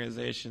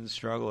organization's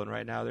struggling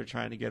right now. They're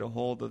trying to get a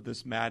hold of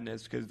this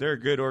madness because they're a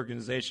good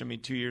organization. I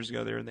mean, 2 years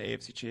ago they were in the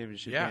AFC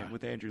Championship game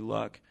with Andrew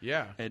Luck.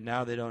 Yeah, and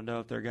now they don't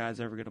know if their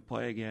guy's ever going to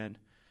play again.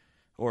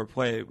 Or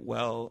play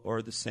well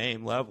or the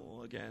same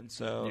level again.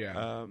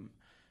 So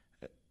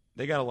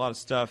they got a lot of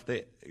stuff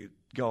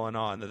going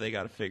on that they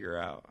got to figure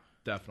out.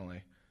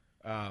 Definitely.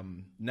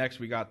 Next,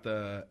 we got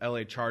the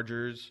LA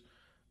Chargers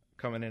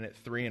coming in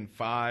at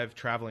 3-5,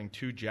 traveling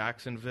to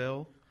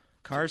Jacksonville.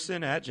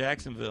 Carson at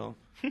Jacksonville.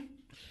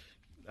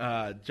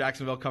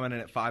 Jacksonville coming in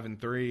at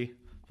 5-3.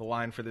 The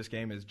line for this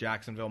game is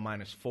Jacksonville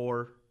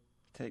 -4.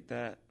 Take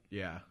that.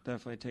 Yeah.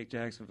 Definitely take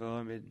Jacksonville.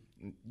 I mean,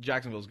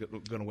 Jacksonville's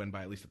going to win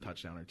by at least a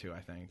touchdown or two, I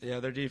think.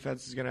 Yeah, their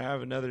defense is going to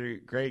have another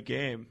great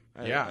game.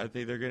 I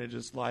think they're going to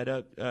just light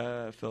up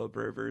Phillip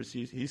Rivers.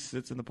 He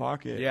sits in the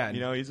pocket. Yeah.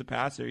 He's a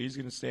passer. He's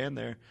going to stand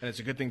there. And it's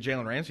a good thing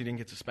Jalen Ramsey didn't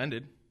get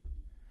suspended.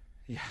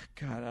 Yeah,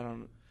 God, I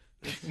don't.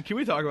 Can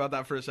we talk about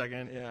that for a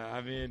second? Yeah, I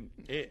mean,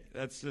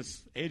 that's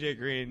just A.J.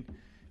 Green.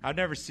 I've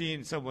never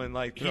seen someone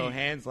throw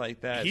hands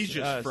like that. He's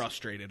just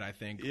frustrated, I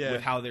think,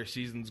 with how their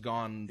season's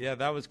gone. Yeah,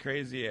 that was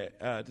crazy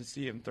to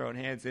see him throwing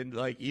hands. And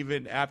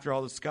even after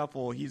all the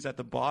scuffle, he's at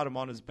the bottom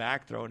on his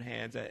back throwing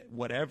hands at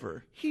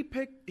whatever. He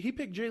picked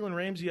Jalen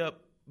Ramsey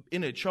up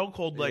in a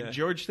chokehold like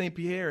George St.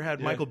 Pierre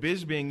had Michael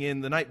Bisping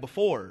in the night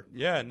before.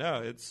 Yeah,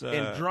 no, it's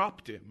and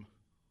dropped him.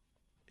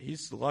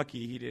 He's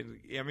lucky he didn't.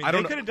 I mean, I don't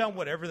they know- could have done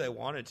whatever they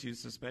wanted to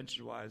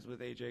suspension wise with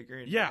AJ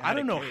Green. Yeah, Had I a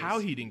don't know case. how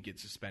he didn't get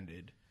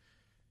suspended.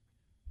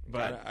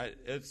 But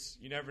it's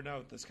you never know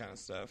with this kind of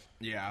stuff.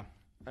 yeah,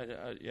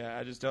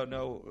 I just don't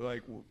know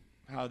like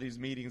how these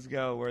meetings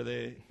go where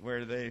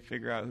they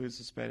figure out who's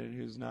suspended,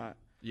 who's not.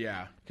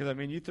 yeah. Because I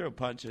mean, you throw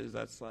punches,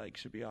 that's like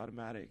should be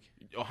automatic.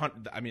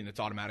 I mean, it's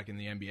automatic in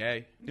the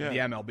NBA, Yeah. the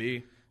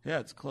MLB. Yeah,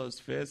 it's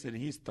closed fist, and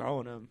he's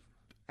throwing them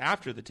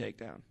after the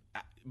takedown.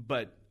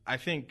 But I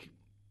think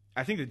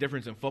the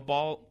difference in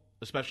football,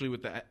 especially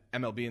with the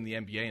MLB and the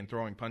NBA and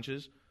throwing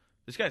punches,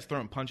 this guy's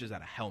throwing punches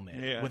at a helmet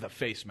Yeah. with a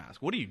face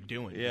mask. What are you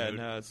doing, Yeah, dude?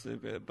 no, it's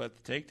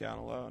but the takedown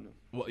alone.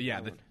 Well,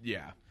 yeah,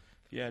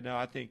 Yeah, no,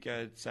 I think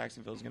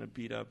Saxonville's going to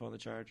beat up on the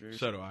Chargers.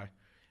 So do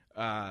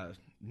I.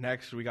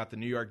 Next, we got the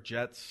New York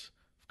Jets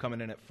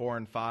coming in at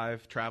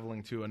 4-5,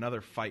 traveling to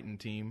another fighting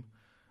team.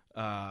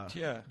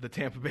 The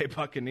Tampa Bay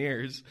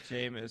Buccaneers.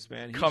 Jameis,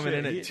 man, he Coming should-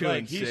 in at he-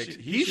 2-6.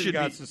 He should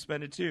got be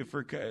suspended too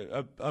for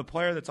a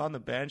player that's on the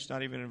bench,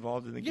 not even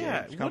involved in the game.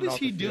 Yeah, He's what coming is off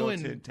he the field to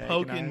doing antagonize.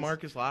 poking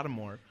Marcus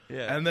Lattimore?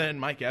 Yeah. And then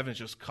Mike Evans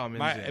just comes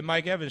in.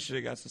 Mike Evans should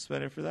have got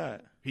suspended for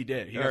that. He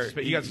did. He Or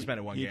got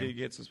suspended one he game. did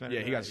get suspended.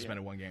 Yeah, for he got that,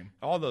 suspended one game.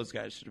 All those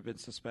guys should have been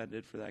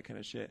suspended for that kind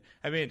of shit.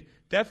 I mean,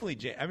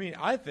 definitely.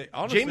 I think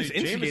honestly, Jameis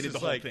instigated is the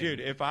whole like, thing. dude,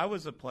 if I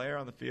was a player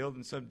on the field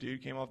and some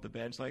dude came off the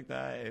bench like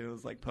that and it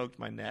was like poked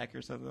my neck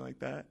or something like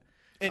that,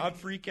 I'd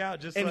freak out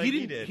just And like he he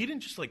didn't. did. He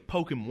didn't just like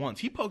poke him once.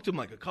 He poked him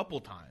like a couple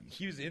times.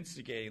 He was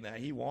instigating that.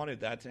 He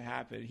wanted that to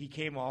happen. He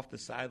came off the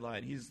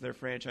sideline. He's their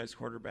franchise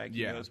quarterback.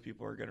 He Yeah. knows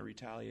people are going to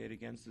retaliate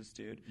against this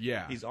dude.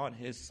 Yeah. He's on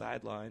his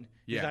sideline.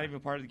 He's Yeah. not even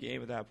part of the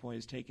game at that point.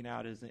 He's taken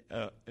out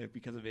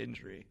because of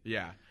injury.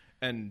 Yeah,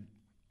 and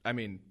I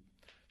mean,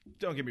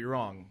 don't get me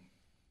wrong.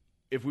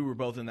 If we were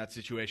both in that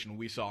situation,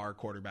 we saw our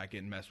quarterback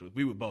getting messed with,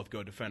 we would both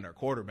go defend our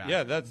quarterback.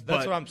 Yeah, that's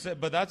But- what I'm saying.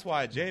 But that's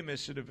why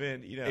Jameis should have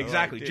been,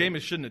 exactly. like, dude,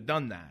 Jameis shouldn't have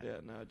done that. Yeah,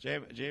 no,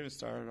 Jameis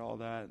started all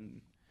that, and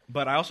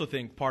But I also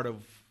think part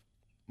of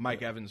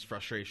Mike Evans'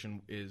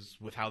 frustration is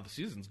with how the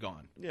season's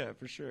gone. yeah,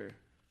 for sure.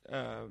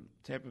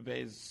 Tampa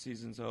Bay's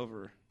season's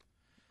over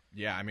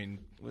Yeah, I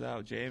mean,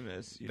 without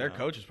Jameis. their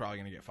coach is probably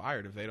going to get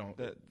fired if they don't.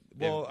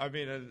 I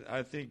mean,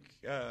 I think.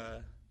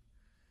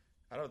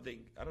 I don't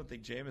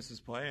think Jameis is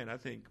playing. I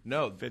think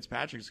No.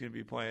 Fitzpatrick's going to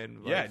be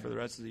playing Yeah. for the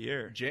rest of the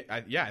year.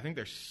 I think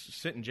they're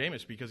sitting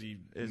Jameis because he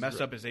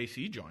messed up his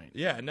AC joint.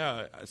 Yeah,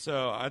 no.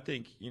 So I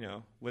think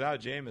without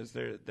Jameis,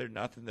 they're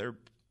nothing.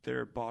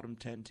 They're bottom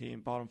 10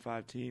 team, bottom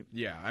 5 team.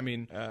 Yeah, I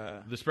mean,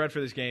 the spread for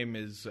this game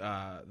is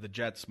the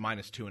Jets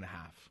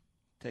 -2.5.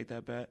 Take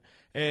that bet,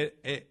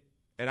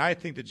 and I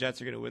think the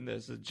Jets are going to win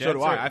this. So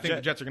do I. I think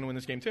the Jets are going to win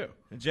this game too.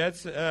 The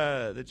Jets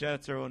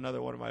are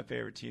another one of my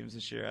favorite teams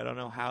this year. I don't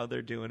know how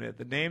they're doing it.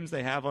 The names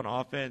they have on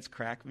offense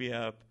crack me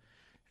up.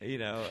 Josh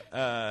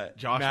Matt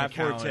McCown,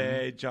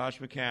 Forte, Josh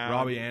McCown,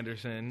 Robbie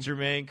Anderson,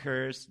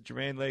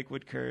 Jermaine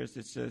Lakewood Curse.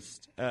 It's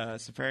just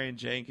Safarian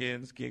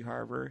Jenkins, Gig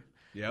Harbor.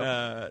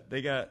 Yep.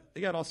 They got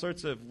all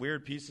sorts of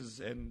weird pieces,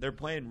 and they're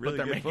playing really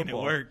they're good making it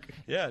football. work.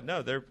 Yeah,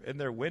 no,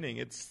 they're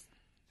winning.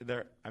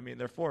 They're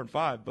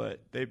 4-5, but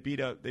they beat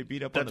up on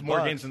That's the more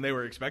Bucs. games than they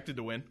were expected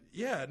to win.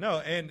 Yeah, no,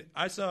 and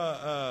I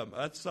saw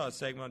a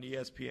segment on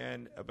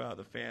ESPN about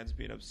the fans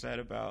being upset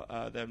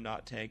about them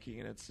not tanking,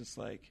 and it's just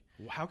like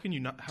How can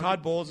you not?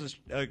 Todd Bowles is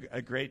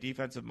a great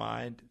defensive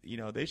mind.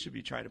 They should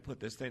be trying to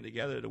put this thing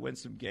together to win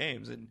some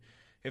games, and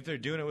if they're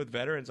doing it with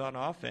veterans on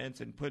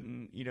offense and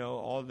putting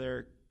all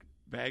their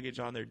baggage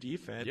on their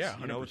defense, Yeah,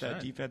 with that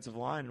 100%. defensive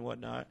line and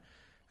whatnot,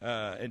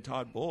 and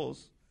Todd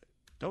Bowles.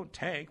 Don't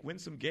tank. Win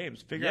some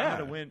games. Figure out how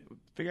to win.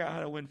 Figure out how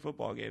to win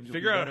football games. You'll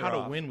Figure be out better how to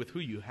off. win with who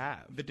you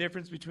have. The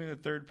difference between the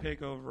 3rd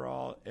pick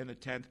overall and the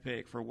 10th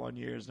pick for 1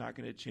 year is not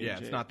going to change. Yeah,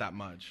 it's not that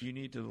much. You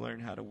need to learn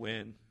how to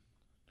win.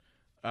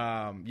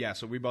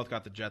 So we both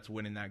got the Jets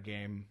winning that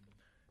game.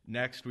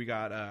 Next, we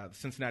got the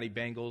Cincinnati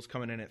Bengals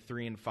coming in at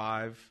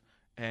 3-5,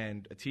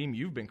 and a team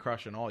you've been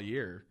crushing all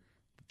year,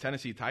 the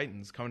Tennessee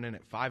Titans, coming in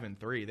at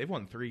 5-3. They've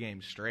won 3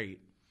 games straight.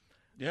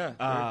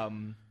 Yeah.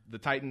 The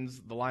Titans.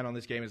 The line on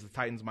this game is the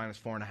Titans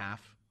 -4.5.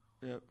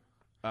 Yep.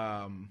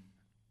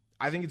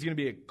 I think it's going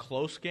to be a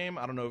close game.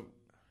 I don't know.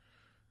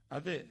 I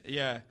think.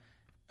 Yeah.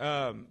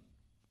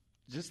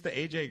 Just the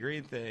AJ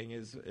Green thing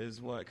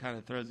is what kind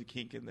of throws a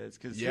kink in this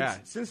because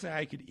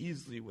Cincinnati could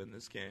easily win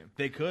this game.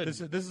 They could.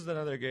 This is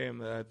another game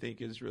that I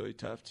think is really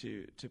tough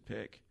to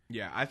pick.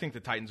 Yeah, I think the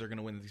Titans are going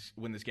to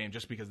win this game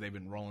just because they've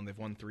been rolling. They've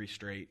won 3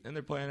 straight. And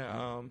they're playing at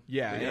home.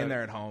 Yeah, and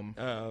they're at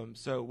home.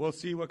 So we'll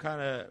see what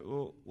kind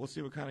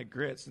of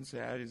grit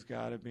Cincinnati's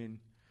got. I mean,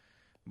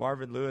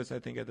 Marvin Lewis, I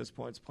think at this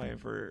point is playing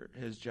for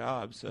his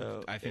job.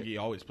 So I think he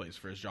always plays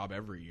for his job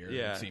every year.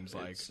 Yeah, it seems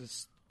like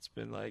it's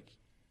been like.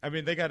 I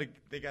mean, they got to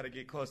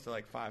get close to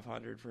like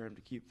 500 for him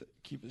to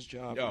keep his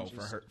job. Oh,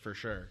 for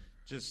sure.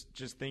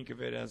 Just think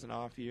of it as an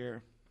off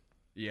year.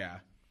 Yeah.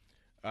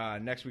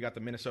 Next, we got the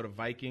Minnesota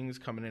Vikings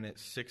coming in at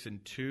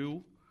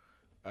 6-2,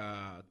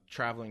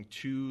 traveling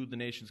to the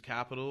nation's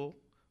capital,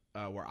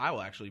 where I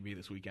will actually be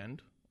this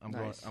weekend.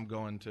 I'm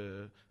going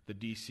to the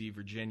D.C.,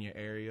 Virginia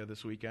area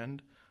this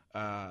weekend.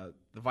 The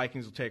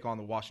Vikings will take on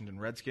the Washington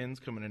Redskins,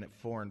 coming in at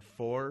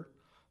 4-4.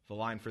 The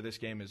line for this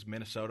game is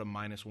Minnesota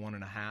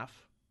 -1.5.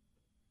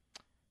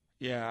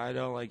 Yeah, I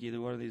don't like either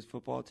one of these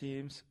football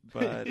teams,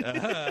 but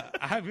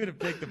I'm going to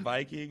pick the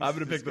Vikings. I'm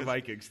going to pick the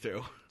Vikings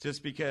too,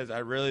 just because I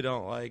really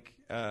don't like.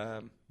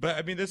 But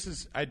I mean,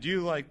 I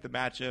do like the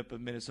matchup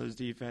of Minnesota's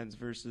defense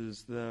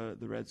versus the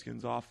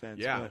Redskins' offense.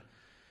 Yeah. But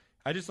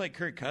I just like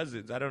Kirk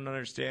Cousins. I don't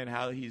understand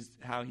how he's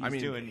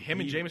doing. Him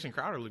and Jamison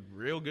Crowder looked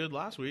real good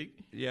last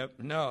week. Yep.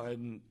 No,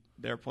 and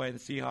they're playing the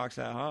Seahawks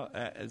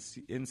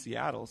in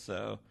Seattle,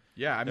 so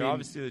yeah, they're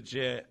obviously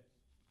legit.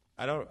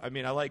 I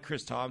like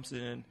Chris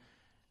Thompson.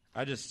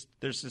 There's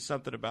just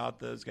something about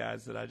those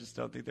guys that I just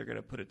don't think they're going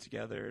to put it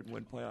together and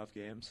win playoff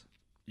games.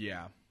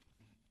 Yeah.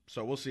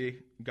 So we'll see.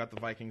 We got the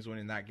Vikings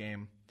winning that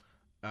game.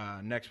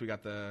 Next, we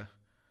got the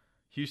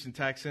Houston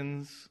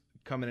Texans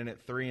coming in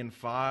at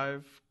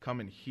 3-5,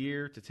 coming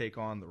here to take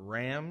on the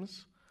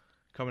Rams,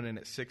 coming in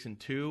at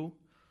 6-2.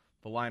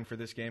 The line for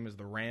this game is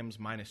the Rams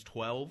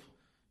 -12.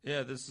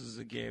 Yeah, this is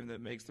a game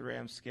that makes the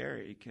Rams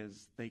scary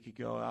because they could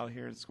go out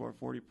here and score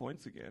 40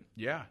 points again.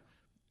 Yeah.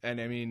 And,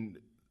 I mean,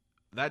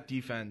 that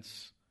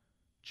defense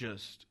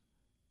just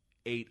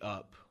ate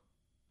up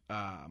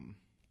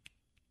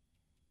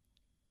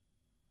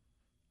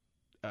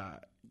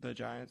the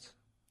Giants.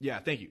 Yeah,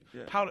 thank you.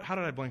 Yeah. How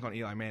did I blank on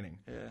Eli Manning?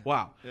 Yeah.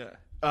 Wow. Yeah.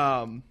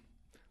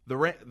 The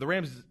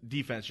Rams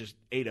defense just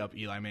ate up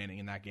Eli Manning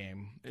in that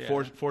game. Yeah.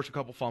 Forced a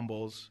couple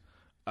fumbles.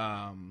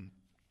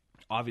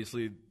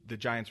 Obviously, the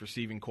Giants'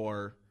 receiving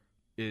core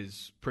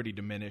is pretty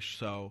diminished,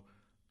 so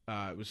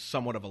it was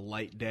somewhat of a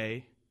light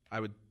day, I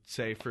would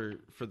say, for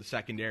the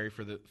secondary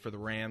for the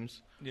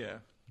Rams. Yeah.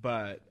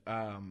 But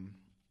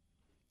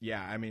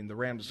yeah, I mean the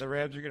Rams. The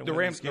Rams are going to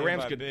win this game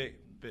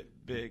by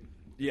big.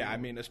 Yeah, I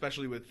mean,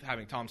 especially with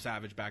having Tom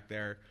Savage back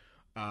there.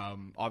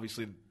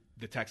 Obviously,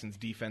 the Texans'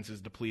 defense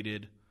is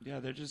depleted. Yeah,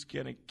 they're just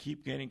going to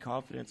keep gaining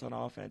confidence on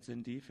offense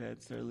and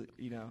defense. They're,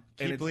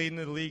 keep leading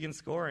the league in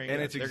scoring.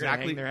 And it's they're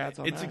exactly hang their hats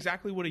on that.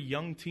 exactly what a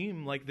young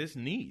team like this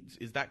needs,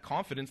 is that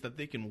confidence that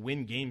they can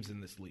win games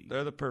in this league.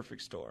 They're the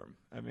perfect storm.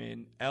 I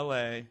mean,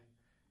 L.A.,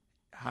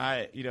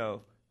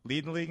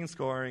 leading the league in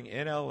scoring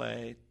in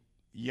L.A.,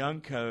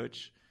 young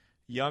coach,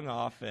 young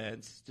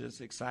offense,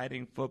 just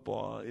exciting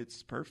football.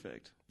 It's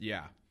perfect.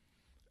 Yeah.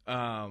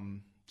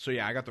 So,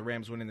 yeah, I got the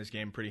Rams winning this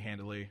game pretty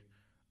handily.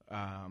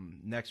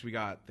 Next, we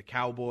got the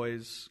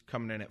Cowboys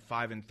coming in at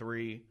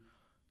 5-3,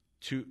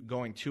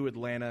 going to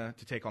Atlanta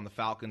to take on the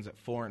Falcons at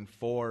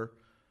 4-4.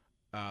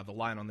 The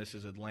line on this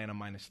is Atlanta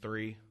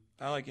 -3.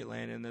 I like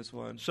Atlanta in this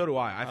one. So do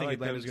I. I think like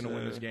Atlanta's going to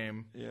win this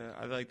game. Yeah,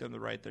 I like them to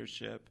right their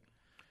ship.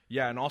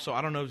 Yeah, and also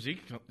I don't know if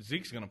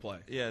Zeke's going to play.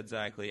 Yeah,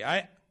 exactly.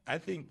 I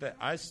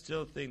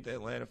still think the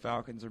Atlanta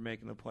Falcons are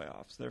making the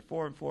playoffs. They're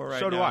 4-4 right now.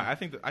 So do I. I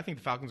think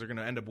the Falcons are going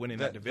to end up winning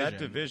that division. That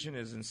division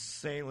is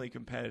insanely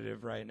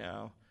competitive right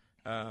now.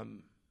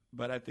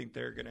 But I think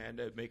they're going to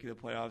end up making the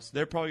playoffs.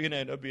 They're probably going to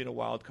end up being a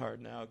wild card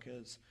now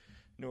because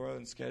New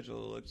Orleans'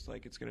 schedule looks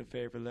like it's going to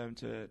favor them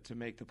to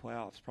make the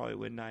playoffs. Probably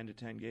win 9 to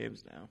 10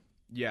 games now.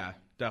 Yeah,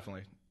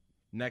 definitely.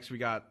 Next, we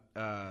got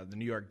the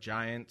New York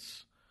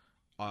Giants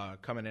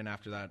coming in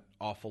after that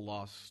awful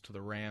loss to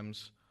the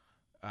Rams,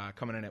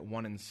 coming in at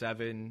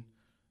 1-7,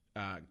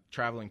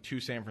 traveling to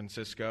San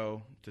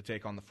Francisco to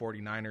take on the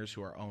 49ers,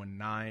 who are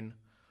 0-9.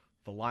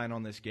 The line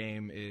on this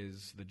game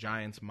is the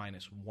Giants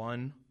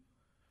 -1.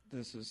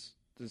 This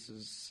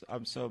is.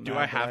 I'm so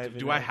mad.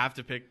 Do I have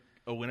to pick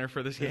a winner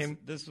for this game?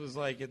 This was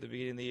like at the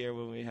beginning of the year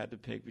when we had to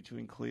pick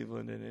between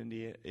Cleveland and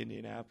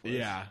Indianapolis.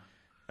 Yeah.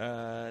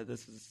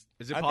 This is.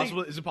 Is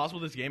it possible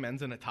this game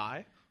ends in a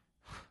tie?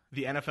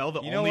 The NFL,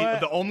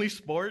 the only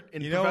sport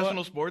in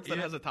professional sports that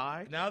has a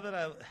tie. Now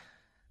that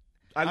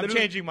I'm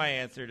changing my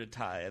answer to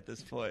tie at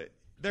this point.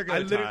 They're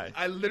going to tie.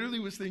 I literally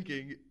was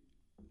thinking.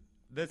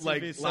 This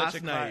like would be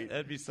last night,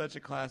 that'd be such a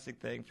classic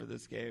thing for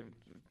this game.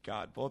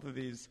 God, both of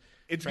these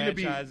it's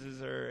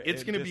franchises are.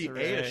 It's going to be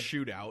a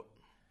shootout.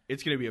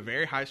 It's going to be a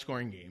very high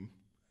scoring game.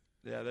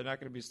 Yeah, they're not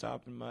going to be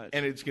stopping much,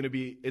 and it's going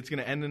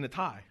to end in a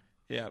tie.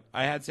 Yeah,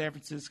 I had San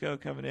Francisco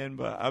coming in,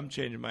 but I'm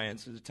changing my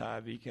answer to tie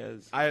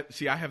because I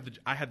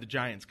had the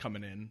Giants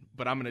coming in,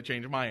 but I'm going to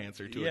change my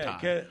answer to a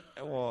tie.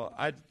 Well,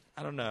 I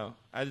don't know.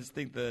 I just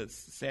think the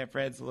San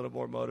Fran's a little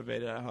more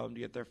motivated at home to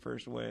get their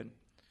first win.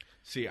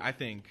 See, I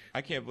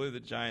can't believe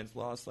the Giants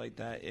lost like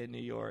that in New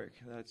York.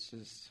 That's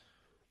just.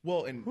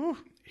 Well, and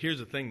here's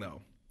the thing,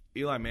 though.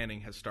 Eli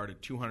Manning has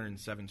started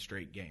 207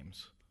 straight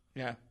games.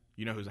 Yeah.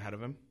 You know who's ahead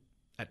of him?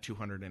 At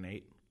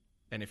 208.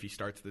 And if he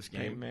starts this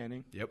game. Peyton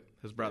Manning? Yep,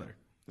 his brother.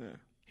 Yeah.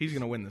 He's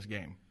going to win this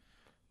game.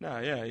 No,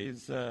 yeah,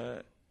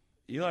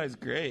 Eli's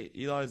great.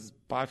 Eli's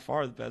by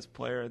far the best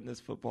player in this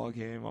football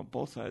game on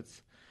both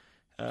sides.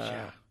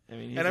 Yeah. I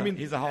mean,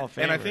 he's a Hall of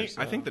Famer. And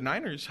I think the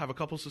Niners have a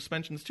couple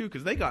suspensions, too,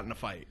 because they got in a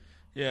fight.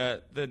 Yeah,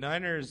 the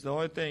Niners, the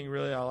only thing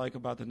really I like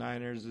about the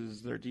Niners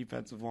is their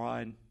defensive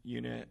line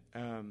unit.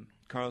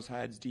 Carlos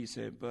Hyde's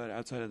decent, but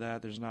outside of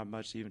that, there's not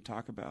much to even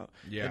talk about.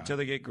 Yeah. Until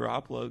they get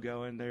Garoppolo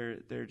going,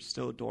 they're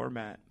still a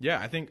doormat. Yeah,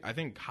 I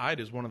think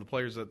Hyde is one of the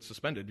players that's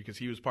suspended because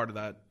he was part of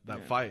that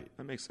fight.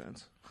 That makes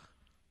sense.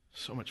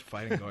 So much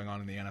fighting going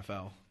on in the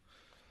NFL.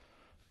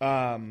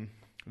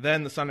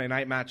 Then the Sunday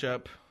night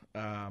matchup,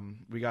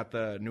 we got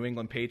the New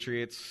England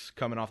Patriots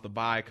coming off the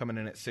bye, coming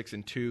in at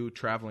 6-2,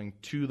 traveling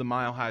to the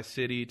Mile High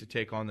City to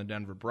take on the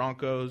Denver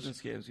Broncos.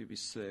 This game's gonna be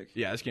sick.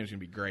 Yeah, this game's gonna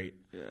be great.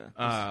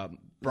 Yeah.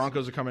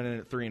 Broncos are coming in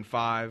at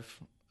 3-5.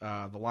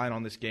 The line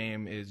on this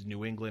game is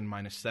New England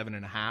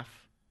 -7.5.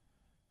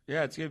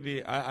 Yeah, it's gonna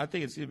be. I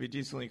think it's gonna be a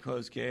decently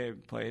close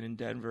game playing in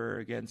Denver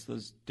against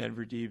those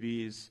Denver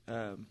DBs.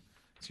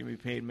 It's gonna be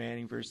Peyton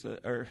Manning versus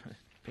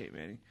Peyton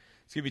Manning.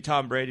 It's gonna be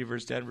Tom Brady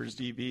versus Denver's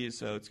DBs,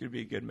 so it's gonna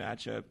be a good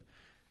matchup.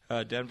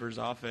 Denver's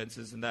offense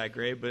isn't that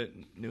great, but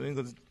New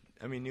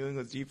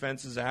England's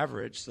defense is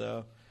average,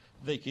 so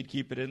they could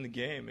keep it in the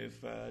game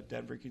if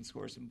Denver can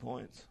score some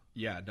points.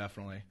 Yeah,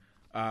 definitely.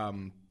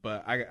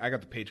 But I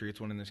got the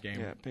Patriots winning this game.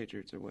 Yeah,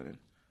 Patriots are winning.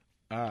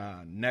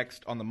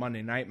 Next on the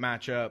Monday night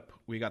matchup,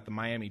 we got the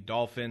Miami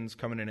Dolphins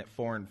coming in at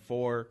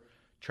 4-4,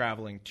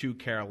 traveling to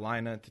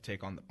Carolina to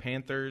take on the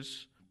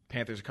Panthers.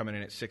 Panthers are coming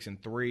in at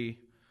 6-3.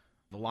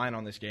 The line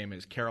on this game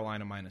is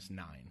Carolina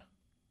 -9.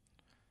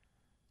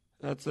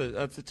 That's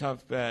a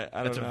tough bet.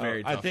 I don't know.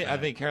 Very tough bet. I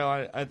think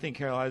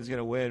Carolina's going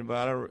to win,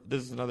 but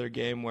this is another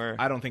game where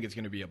I don't think it's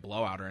going to be a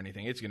blowout or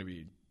anything. It's going to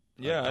be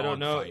I don't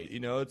know. fight.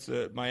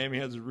 It's Miami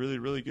has a really,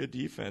 really good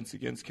defense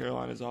against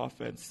Carolina's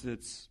offense.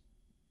 It's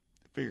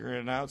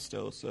figuring it out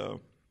still.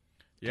 So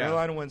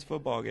Carolina wins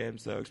football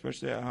games, though,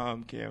 especially at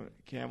home.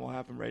 Cam will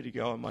have them ready to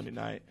go on Monday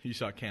night. You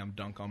saw Cam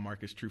dunk on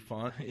Marcus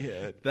Trufant.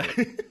 Yeah.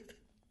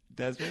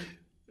 Desmond?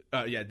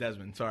 Yeah,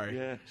 Desmond. Sorry.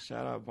 Yeah,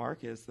 shout out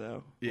Marcus,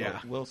 though.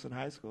 Yeah. Wilson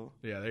High School.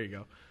 Yeah, there you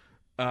go.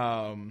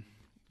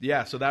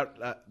 So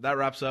that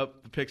wraps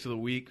up the picks of the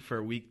week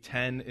for Week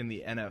 10 in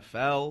the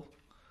NFL.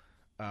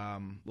 A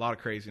lot of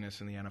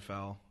craziness in the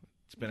NFL.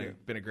 It's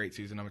been a great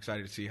season. I'm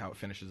excited to see how it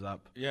finishes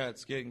up. Yeah,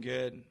 it's getting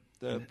good.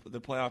 The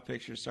playoff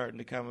picture is starting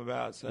to come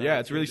about. So yeah,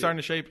 it's really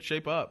starting to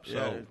shape up. So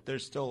yeah,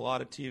 there's still a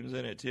lot of teams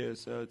in it too.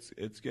 So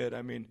it's good.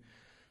 I mean,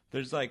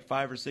 there's like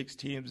 5 or 6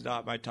 teams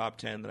not my top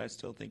 10 that I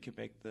still think can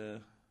make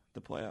the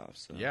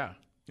playoffs. So. Yeah,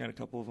 and a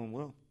couple of them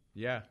will.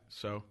 Yeah,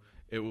 so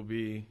it will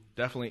be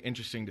definitely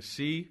interesting to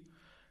see.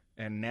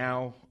 And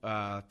now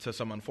to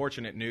some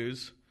unfortunate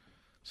news,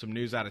 some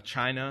news out of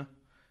China.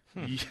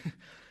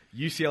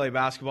 UCLA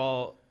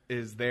basketball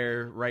is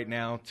there right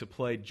now to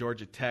play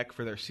Georgia Tech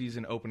for their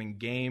season opening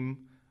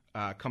game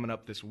coming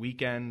up this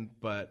weekend.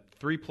 But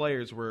 3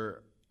 players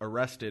were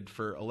arrested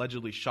for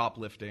allegedly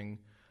shoplifting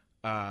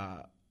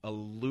at a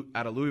Louis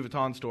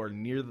Vuitton store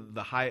near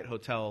the Hyatt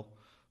Hotel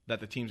that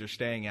the teams are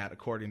staying at,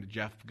 according to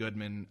Jeff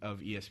Goodman of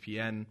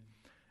ESPN.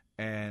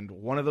 And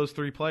one of those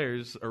 3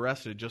 players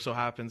arrested just so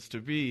happens to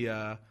be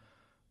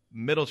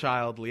middle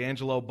child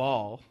LiAngelo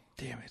Ball.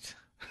 Damn it.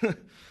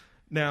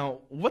 Now,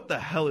 what the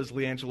hell is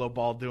LiAngelo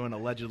Ball doing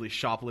allegedly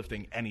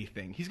shoplifting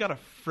anything? He's got a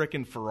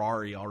frickin'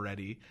 Ferrari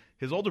already.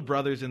 His older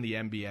brother's in the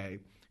NBA.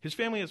 His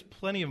family has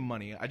plenty of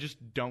money. I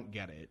just don't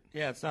get it.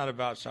 Yeah, it's not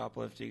about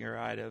shoplifting or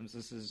items.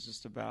 This is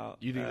just about...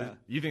 You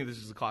think this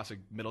is the classic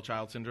middle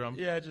child syndrome?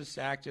 Yeah, just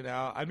acting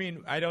out. I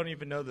mean, I don't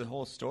even know the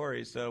whole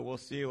story, so we'll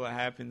see what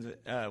happens,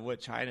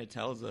 what China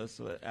tells us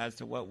as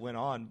to what went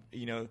on,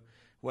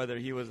 whether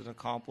he was an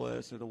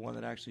accomplice or the one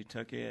that actually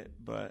took it.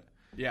 But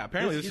yeah,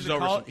 apparently this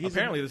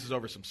is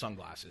over some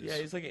sunglasses. Yeah,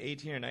 he's like an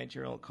 18 or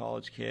 19-year-old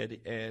college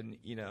kid, and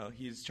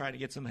he's trying to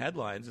get some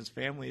headlines. His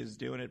family is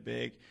doing it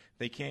big.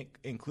 They can't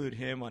include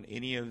him on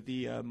any of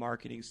the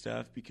marketing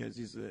stuff because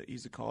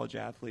he's a college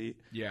athlete.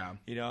 Yeah.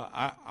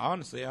 I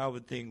honestly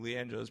would think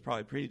LiAngelo is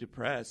probably pretty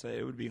depressed.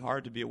 It would be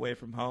hard to be away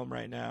from home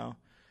right now,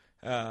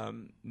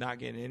 not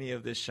getting any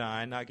of this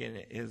shine, not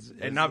getting his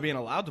and not being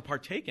allowed to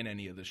partake in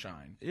any of the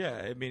shine. Yeah,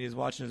 I mean, he's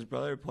watching his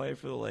brother play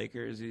for the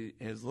Lakers.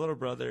 His little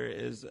brother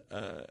is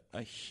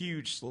a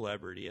huge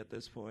celebrity at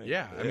this point.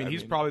 Yeah, I mean,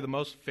 he's probably the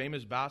most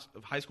famous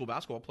high school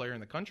basketball player in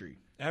the country.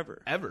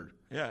 Ever.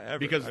 Yeah, ever.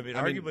 Because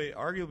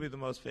arguably the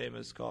most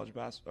famous college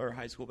or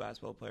high school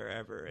basketball player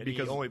ever, and he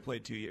only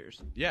played 2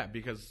 years. Yeah,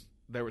 because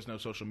there was no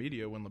social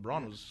media when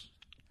LeBron was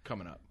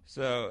coming up.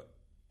 So,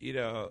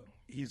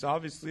 he's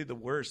obviously the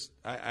worst.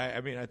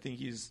 I mean, I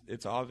think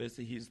it's obvious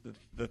that he's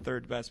the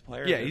third best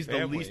player. Yeah, he's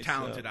the least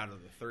talented out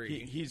of the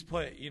 3. He's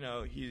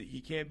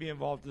he can't be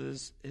involved in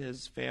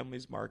his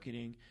family's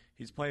marketing.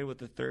 He's playing with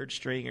the third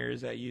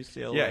stringers at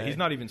UCLA. Yeah, he's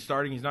not even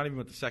starting. He's not even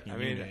with the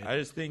second unit. I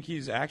just think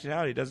he's acting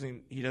out. He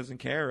doesn't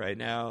care right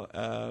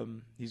now.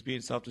 He's being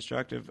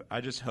self-destructive.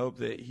 I just hope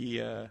that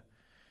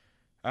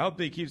I hope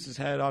that he keeps his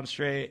head on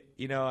straight,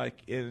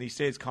 and he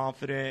stays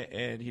confident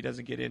and he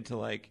doesn't get into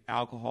like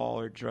alcohol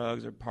or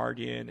drugs or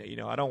partying.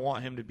 I don't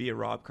want him to be a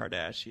Rob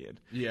Kardashian.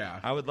 Yeah.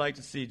 I would like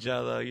to see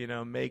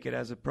Jello, make it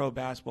as a pro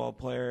basketball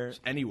player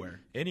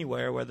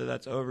anywhere, whether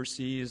that's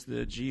overseas,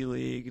 the G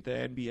League, the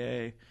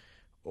NBA,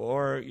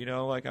 Or,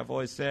 like I've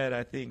always said,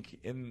 I think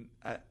in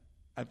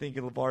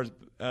LeVar's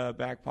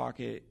back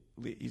pocket,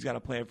 he's got a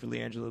plan for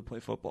LiAngelo to play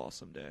football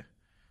someday.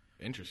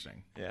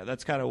 Interesting. Yeah,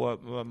 that's kind of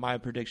what my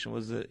prediction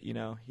was, that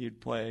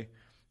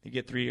he'd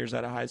get 3 years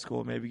out of high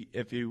school. Maybe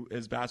if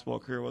his basketball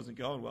career wasn't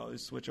going well, he'd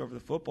switch over to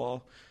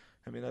football.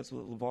 I mean, that's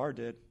what LeVar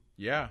did.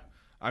 Yeah.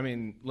 I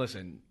mean,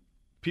 listen,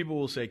 people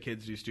will say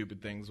kids do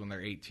stupid things when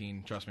they're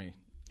 18. Trust me.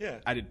 Yeah.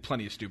 I did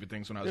plenty of stupid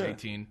things when I was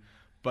 18.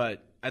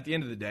 But at the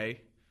end of the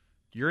day,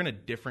 you're in a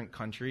different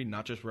country,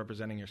 not just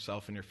representing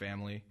yourself and your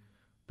family,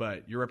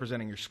 but you're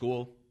representing your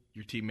school,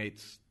 your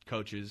teammates,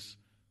 coaches,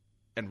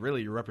 and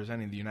really you're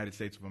representing the United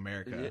States of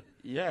America.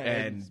 Yeah,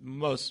 and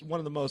one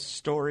of the most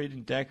storied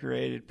and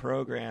decorated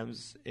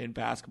programs in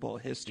basketball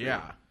history.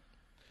 Yeah.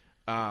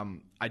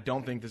 I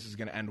don't think this is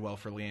going to end well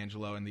for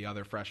LiAngelo and the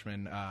other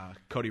freshmen,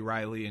 Cody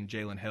Riley and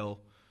Jalen Hill,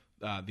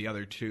 the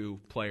other two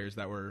players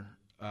that were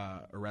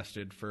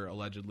arrested for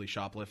allegedly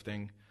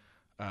shoplifting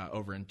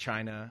over in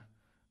China.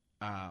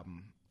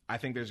 I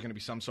think there's going to be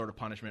some sort of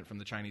punishment from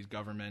the Chinese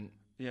government.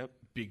 Yep.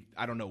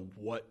 I don't know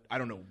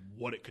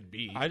what it could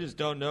be. I just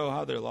don't know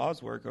how their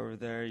laws work over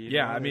there.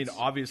 I mean,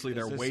 obviously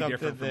they're way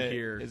different from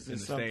here in the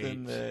States. Is this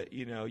something that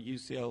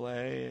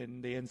UCLA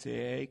and the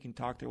NCAA can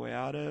talk their way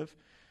out of?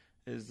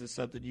 Is this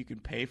something you can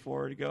pay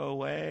for to go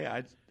away?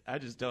 I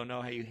just don't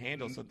know how you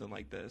handle something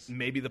like this.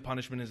 Maybe the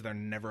punishment is they're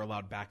never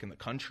allowed back in the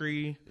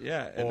country.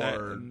 Yeah,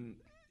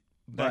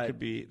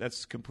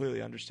 that's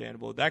completely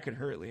understandable. That could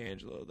hurt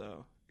LiAngelo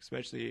though.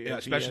 Especially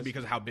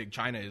because of how big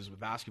China is with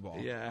basketball.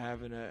 Yeah,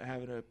 having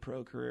a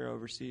pro career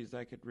overseas,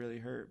 that could really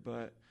hurt.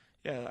 But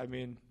yeah, I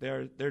mean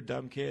they're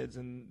dumb kids,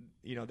 and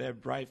they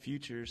have bright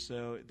futures,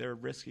 so they're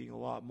risking a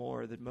lot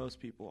more than most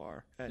people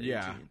are at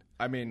 18.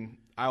 I mean,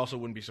 I also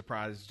wouldn't be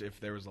surprised if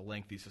there was a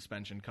lengthy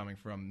suspension coming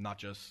from not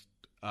just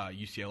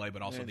UCLA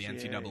but also the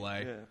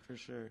NCAA. Yeah, for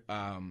sure.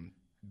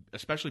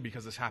 Especially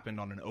because this happened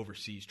on an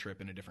overseas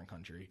trip in a different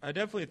country. I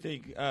definitely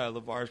think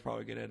LeVar's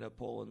probably going to end up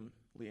pulling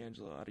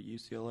LiAngelo out of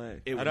UCLA.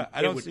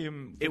 I don't see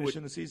him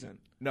finishing the season.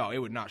 No, it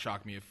would not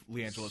shock me if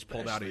LiAngelo's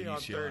pulled out of UCLA.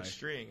 Especially on third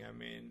string. I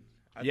mean,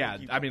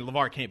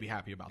 LeVar can't be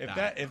happy about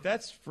that. If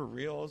that's for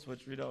reals,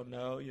 which we don't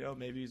know,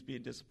 maybe he's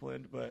being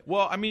disciplined. But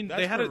well, I mean,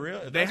 they had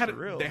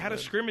a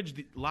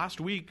scrimmage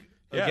last week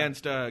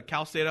against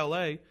Cal State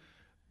LA.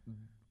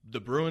 The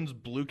Bruins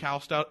blew Cal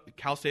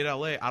State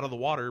LA out of the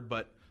water,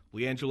 but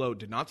LiAngelo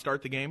did not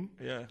start the game.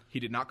 Yeah, he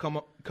did not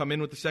come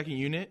in with the second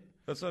unit.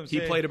 That's what I'm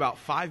saying. He played about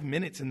 5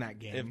 minutes in that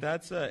game. If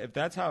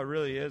that's how it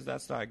really is,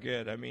 that's not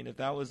good. I mean, if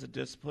that was a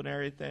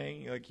disciplinary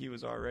thing, like he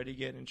was already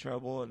getting in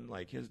trouble, and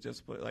like his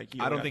discipline,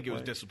 I don't think it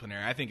was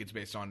disciplinary. I think it's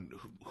based on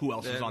who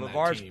else is on that team.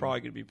 LeVar's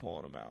probably going to be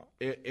pulling him out.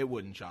 It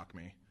wouldn't shock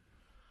me.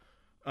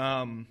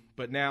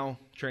 But now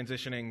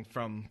transitioning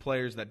from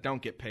players that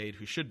don't get paid,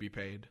 who should be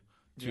paid,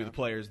 to the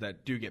players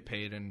that do get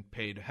paid and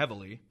paid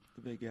heavily.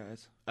 The big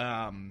guys.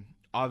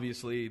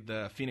 Obviously,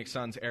 the Phoenix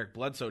Suns' Eric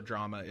Bledsoe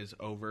drama is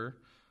over.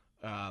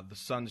 The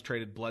Suns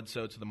traded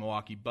Bledsoe to the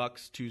Milwaukee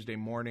Bucks Tuesday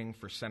morning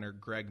for center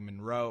Greg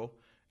Monroe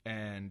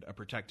and a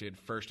protected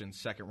first and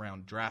second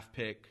round draft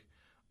pick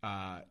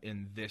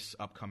in this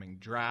upcoming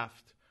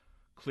draft.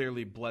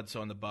 Clearly,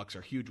 Bledsoe and the Bucks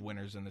are huge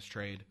winners in this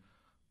trade.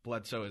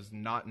 Bledsoe is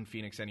not in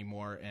Phoenix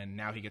anymore, and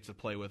now he gets to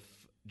play with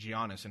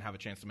Giannis and have a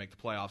chance to make the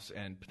playoffs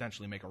and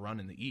potentially make a run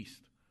in the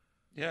East.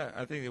 Yeah,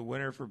 I think a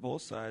winner for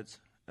both sides.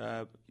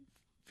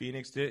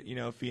 Phoenix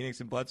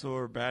and Bledsoe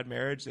are a bad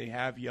marriage. They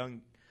have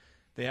young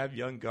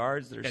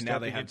guards that are and now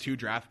they have 2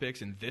 draft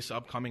picks in this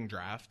upcoming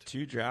draft.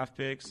 2 draft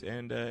picks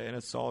and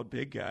a solid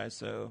big guy.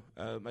 So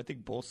I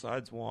think both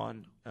sides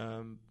won.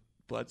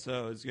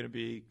 Bledsoe's going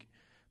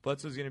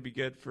to be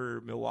good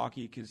for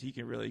Milwaukee because he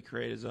can really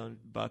create his own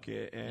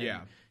bucket,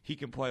 and he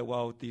can play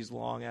well with these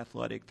long,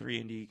 athletic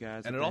 3-and-D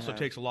guys. And it also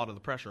takes a lot of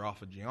the pressure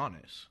off of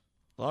Giannis.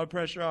 A lot of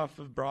pressure off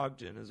of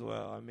Brogdon as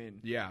well. I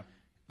mean,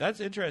 that's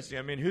interesting.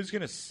 I mean, who's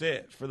going to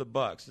sit for the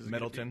Bucks?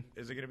 Middleton.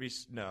 Is it going to be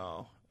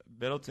no?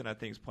 Middleton, I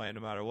think, is playing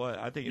no matter what.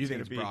 I think it's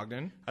going to be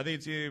Brogdon. I think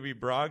it's either going to be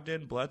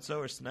Brogdon, Bledsoe,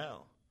 or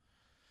Snell.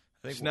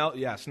 Snell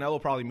will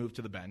probably move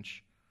to the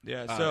bench.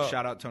 Yeah. So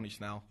shout out Tony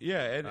Snell.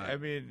 Yeah, and I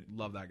mean,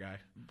 love that guy.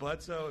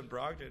 Bledsoe and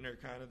Brogdon are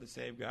kind of the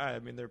same guy. I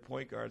mean, they're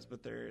point guards,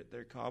 but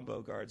they're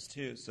combo guards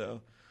too.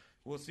 So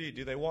we'll see.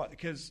 Do they want?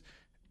 Because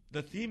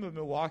the theme of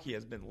Milwaukee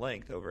has been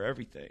length over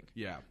everything.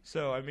 Yeah.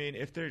 So, I mean,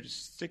 if they're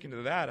just sticking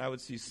to that, I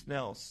would see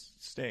Snell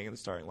staying in the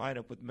starting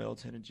lineup with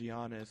Middleton and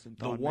Giannis and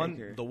Thon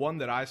Maker. The one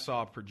that I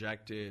saw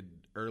projected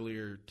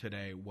earlier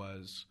today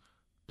was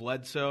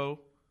Bledsoe,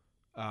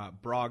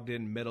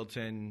 Brogdon,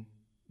 Middleton,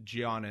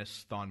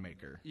 Giannis, Thon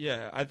Maker.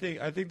 Yeah, I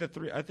think the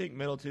three. I think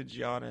Middleton,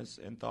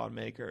 Giannis, and Thon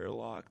Maker are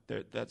locked.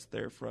 That's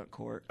their front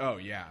court. Oh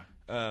yeah.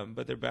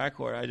 But their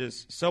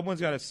backcourt,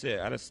 someone's got to sit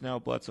out of Snell,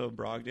 Bledsoe, and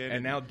Brogdon.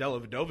 And now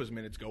Dellavedova's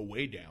minutes go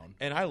way down.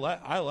 And I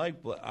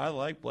like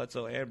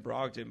Bledsoe and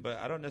Brogdon, but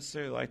I don't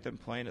necessarily like them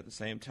playing at the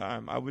same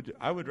time. I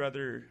would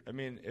rather. I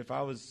mean, if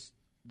I was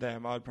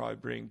them, I would probably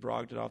bring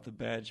Brogdon off the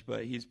bench,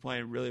 but he's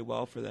playing really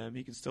well for them.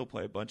 He can still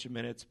play a bunch of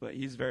minutes, but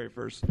he's very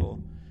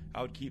versatile.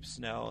 I would keep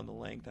Snell and the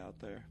length out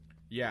there.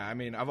 Yeah, I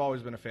mean, I've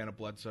always been a fan of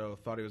Bledsoe.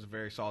 Thought he was a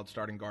very solid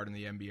starting guard in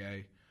the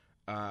NBA.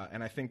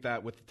 And I think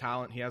that with the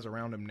talent he has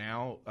around him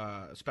now,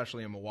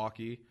 especially in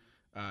Milwaukee,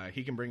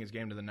 he can bring his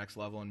game to the next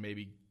level and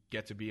maybe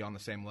get to be on the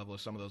same level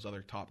as some of those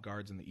other top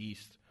guards in the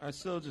East. I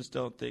still just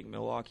don't think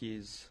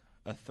Milwaukee's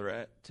a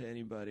threat to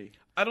anybody.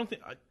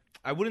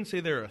 I wouldn't say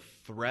they're a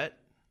threat,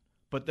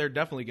 but they're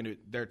definitely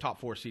they're top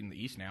 4 seed in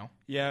the East now.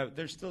 Yeah,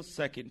 they're still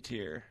second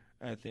tier,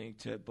 I think,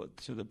 to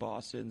the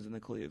Bostons and the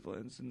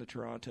Clevelands and the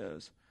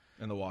Torontos.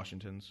 And the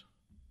Washingtons.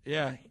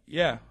 Yeah.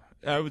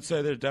 I would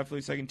say they're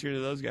definitely second tier to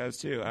those guys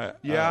too.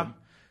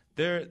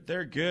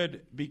 They're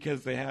good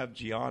because they have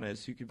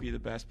Giannis, who could be the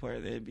best player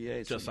in the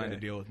NBA. Just signed a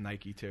deal with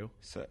Nike too.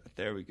 So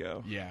there we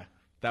go. Yeah,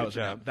 Good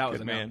job. that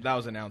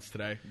was announced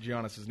today.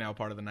 Giannis is now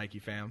part of the Nike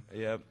fam.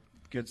 Yep.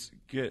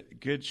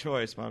 Good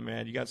choice, my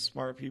man. You got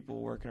smart people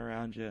working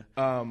around you.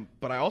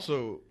 But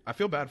I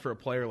feel bad for a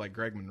player like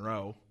Greg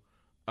Monroe.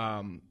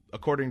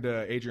 According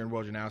to Adrian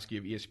Wojnarowski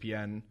of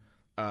ESPN,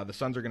 the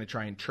Suns are going to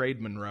try and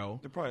trade Monroe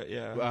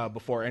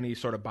before any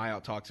sort of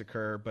buyout talks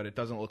occur, but it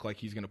doesn't look like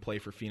he's going to play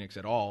for Phoenix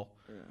at all.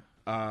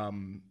 Yeah.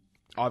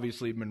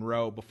 Obviously,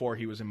 Monroe, before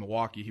he was in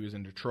Milwaukee, he was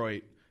in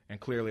Detroit, and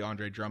clearly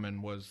Andre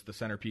Drummond was the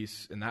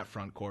centerpiece in that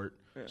front court,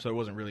 so there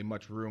wasn't really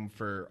much room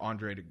for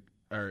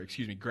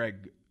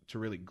Greg to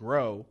really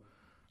grow.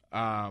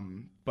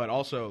 But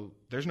also,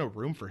 there's no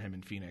room for him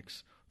in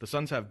Phoenix. The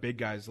Suns have big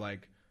guys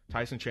like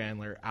Tyson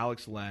Chandler,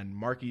 Alex Len,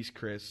 Marquise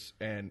Chris,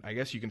 and I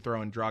guess you can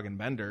throw in Dragan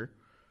Bender.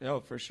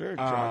 Oh, for sure,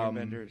 Dragan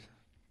Bender.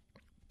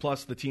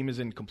 Plus, the team is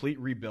in complete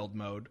rebuild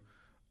mode.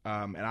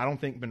 And I don't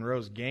think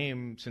Monroe's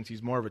game, since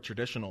he's more of a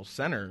traditional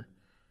center,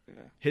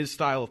 his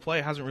style of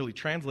play hasn't really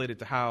translated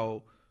to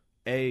how,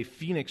 A,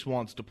 Phoenix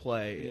wants to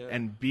play,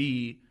 and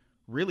B,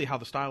 really how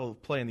the style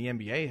of play in the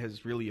NBA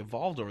has really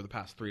evolved over the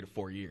past 3 to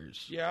 4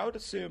 years. Yeah, I would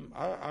assume.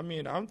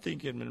 I'm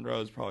thinking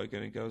Monroe's probably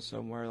going to go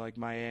somewhere like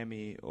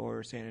Miami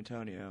or San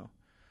Antonio.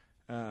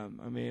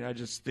 I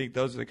just think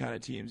those are the kind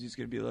of teams he's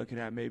going to be looking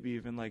at. Maybe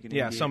even like an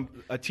Indiana,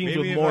 a teams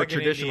with more like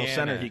traditional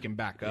center he can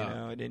back up.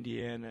 An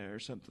Indiana or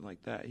something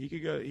like that. He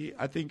could go.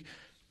 I think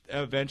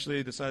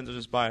eventually the Suns will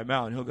just buy him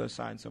out and he'll go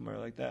sign somewhere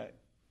like that.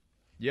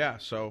 Yeah,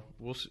 so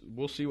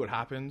we'll see what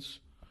happens.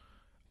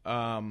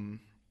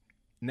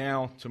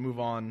 Now to move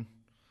on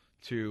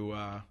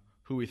to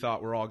who we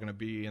thought we're all going to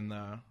be in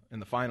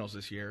the finals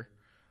this year.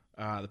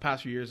 The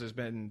past few years, there's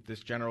been this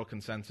general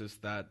consensus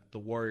that the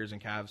Warriors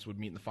and Cavs would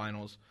meet in the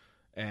finals,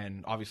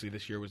 and obviously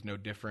this year was no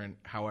different.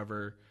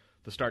 However,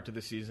 the start to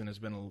this season has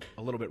been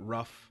a little bit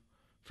rough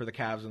for the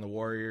Cavs and the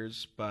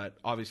Warriors, but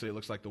obviously it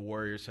looks like the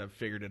Warriors have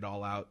figured it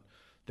all out.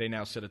 They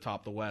now sit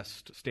atop the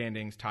West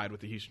standings, tied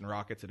with the Houston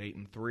Rockets at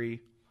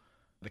 8-3.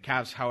 The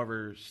Cavs,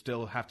 however,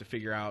 still have to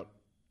figure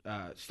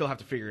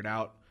it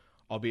out.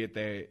 Albeit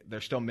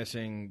they're still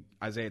missing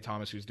Isaiah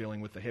Thomas, who's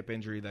dealing with the hip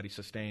injury that he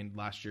sustained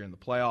last year in the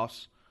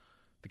playoffs.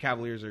 The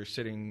Cavaliers are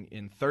sitting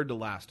in third to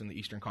last in the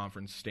Eastern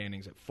Conference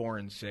standings at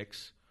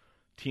 4-6.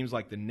 Teams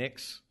like the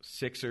Knicks,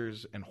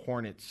 Sixers, and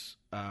Hornets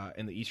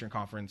in the Eastern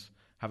Conference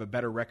have a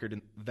better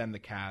record than the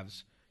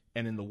Cavs.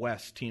 And in the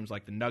West, teams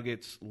like the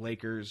Nuggets,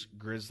 Lakers,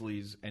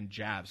 Grizzlies, and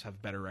Jazz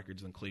have better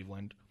records than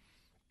Cleveland.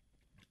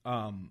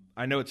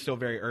 I know it's still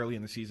very early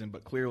in the season,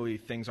 but clearly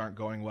things aren't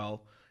going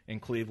well in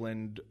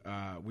Cleveland.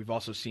 We've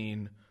also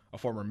seen a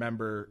former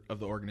member of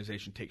the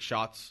organization take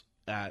shots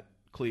at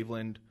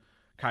Cleveland.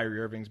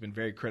 Kyrie Irving's been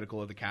very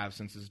critical of the Cavs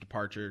since his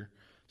departure,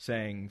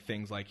 saying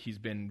things like he's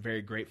been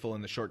very grateful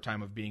in the short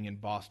time of being in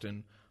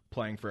Boston,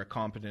 playing for a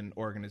competent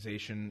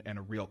organization and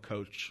a real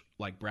coach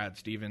like Brad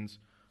Stevens.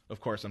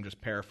 Of course, I'm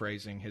just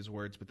paraphrasing his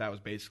words, but that was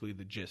basically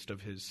the gist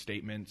of his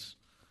statements.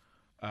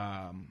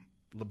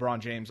 LeBron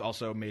James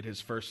also made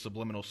his first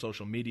subliminal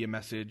social media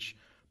message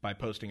by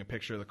posting a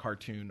picture of the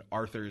cartoon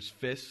Arthur's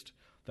Fist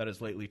that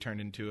has lately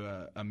turned into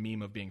a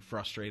meme of being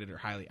frustrated or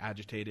highly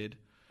agitated.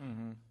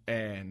 Mm-hmm.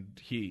 And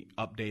he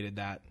updated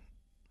that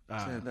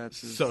so that's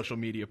social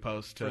media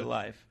post for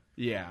life.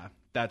 Yeah,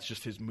 that's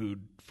just his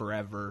mood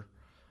forever.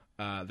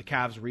 The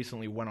Cavs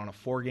recently went on a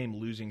 4-game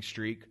losing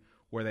streak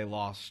where they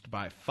lost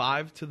by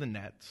 5 to the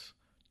Nets,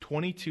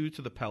 22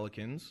 to the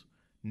Pelicans,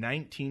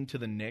 19 to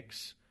the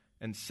Knicks,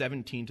 and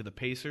 17 to the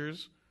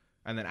Pacers.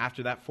 And then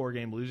after that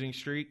 4-game losing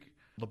streak,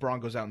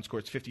 LeBron goes out and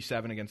scores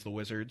 57 against the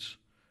Wizards.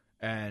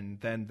 And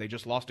then they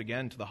just lost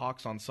again to the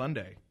Hawks on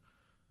Sunday.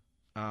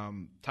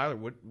 Tyler,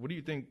 what do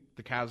you think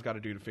the Cavs got to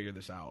do to figure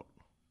this out?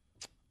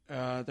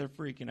 They're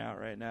freaking out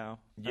right now.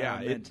 Yeah,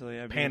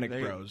 mentally. Panic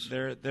bros.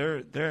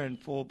 They're in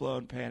full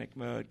blown panic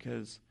mode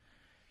because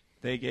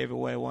they gave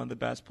away one of the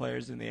best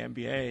players in the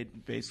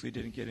NBA. Basically,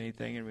 didn't get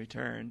anything in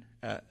return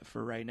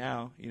for right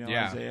now.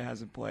 Isaiah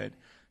hasn't played,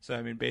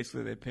 so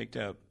basically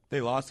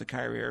they lost to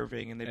Kyrie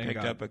Irving and they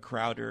picked up a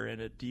Crowder and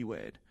a D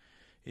Wade.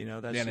 And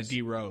a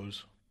D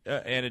Rose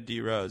and a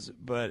D Rose,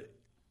 but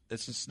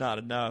it's just not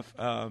enough.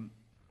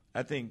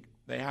 I think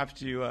they have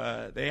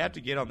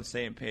to get on the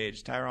same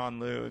page. Tyronn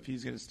Lue, if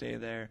he's going to stay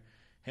there,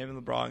 him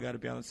and LeBron got to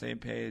be on the same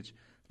page.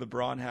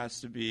 LeBron has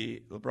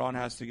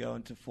to go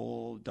into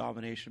full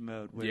domination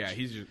mode. Which,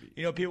 he's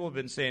people have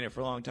been saying it for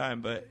a long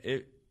time, but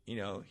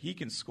he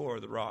can score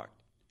the rock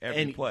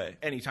every play.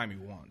 Anytime he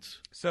wants.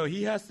 So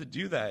he has to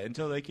do that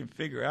until they can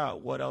figure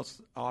out what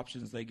else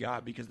options they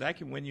got, because that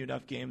can win you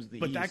enough games in the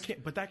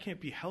East. But that can't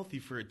be healthy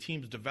for a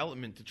team's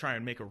development to try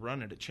and make a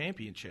run at a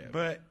championship.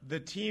 But the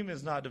team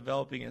is not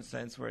developing in a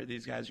sense where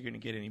these guys are going to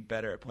get any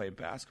better at playing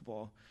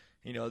basketball.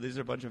 These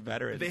are a bunch of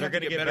veterans. They're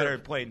going to get better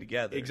at playing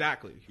together.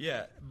 Exactly.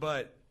 Yeah,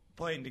 but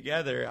playing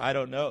together, I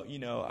don't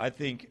know. I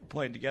think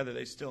playing together,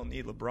 they still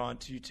need LeBron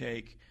to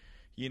take,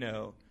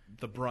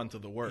 the brunt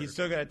of the work. He's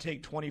still got to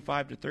take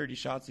 25 to 30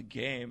 shots a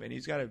game, and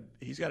he's got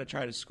to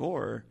try to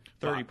score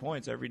 30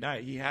 points every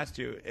night. He has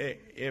to.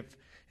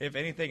 If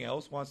anything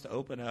else wants to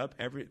open up,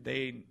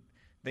 they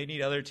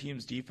need other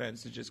teams'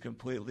 defense to just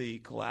completely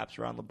collapse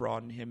around LeBron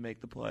and him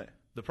make the play.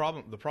 The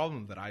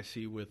problem that I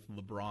see with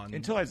LeBron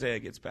until Isaiah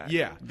gets back,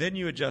 then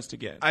you adjust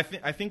again. I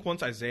think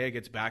once Isaiah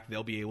gets back,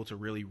 they'll be able to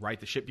really right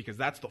the ship, because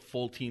that's the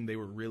full team they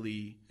were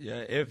really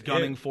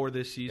gunning for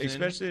this season.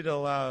 Especially to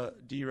allow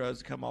D Rose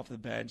to come off the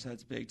bench,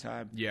 that's big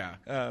time. Yeah,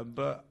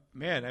 but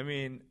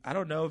man, I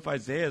don't know if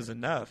Isaiah is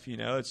enough.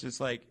 It's just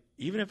like,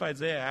 even if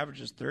Isaiah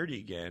averages 30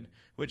 again,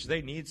 which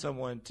they need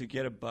someone to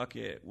get a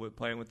bucket with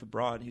playing with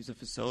LeBron. He's a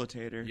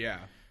facilitator. Yeah,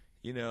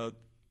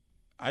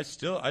 I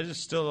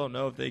just still don't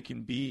know if they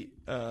can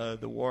beat the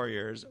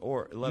Warriors,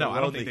 or let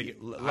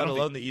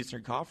alone the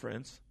Eastern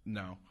Conference.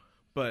 No,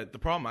 but the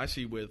problem I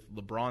see with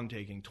LeBron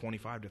taking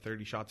 25 to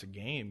 30 shots a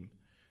game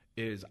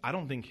is I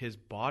don't think his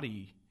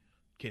body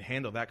can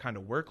handle that kind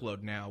of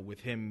workload now,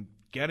 with him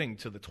getting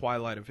to the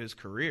twilight of his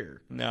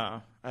career.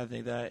 No, I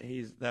think that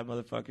that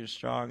motherfucker's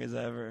strong as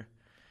ever.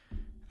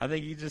 I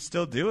think he can just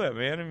still do it,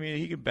 man.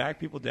 He can back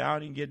people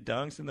down. He can get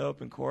dunks in the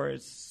open court.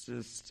 It's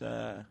just.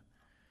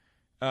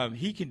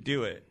 He can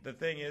do it. The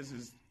thing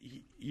is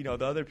the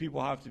other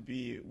people have to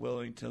be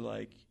willing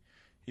to,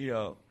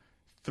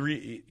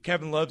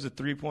 Kevin Love's a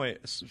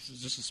 3-point,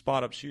 just a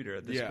spot up shooter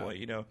at this point.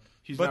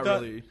 He's not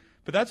really.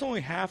 But that's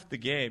only half the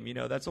game.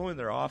 That's only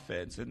their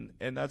offense, and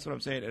that's what I'm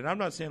saying. And I'm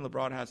not saying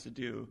LeBron has to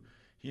do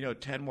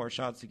 10 more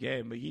shots a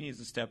game, but he needs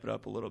to step it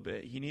up a little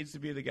bit. He needs to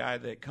be the guy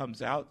that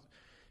comes out.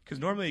 Because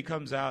normally he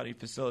comes out, he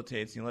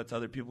facilitates, and he lets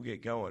other people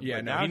get going. Yeah,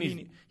 but now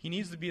he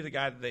needs to be the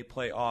guy that they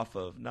play off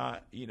of,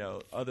 not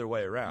other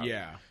way around.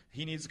 Yeah,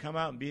 he needs to come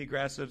out and be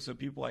aggressive. So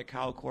people like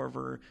Kyle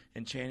Korver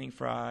and Channing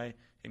Frye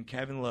and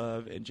Kevin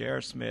Love and J.R.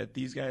 Smith,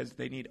 these guys,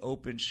 they need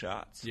open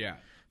shots. Yeah,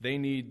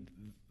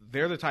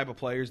 they're the type of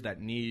players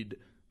that need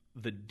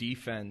the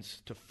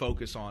defense to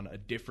focus on a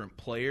different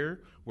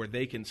player where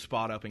they can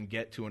spot up and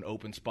get to an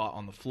open spot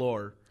on the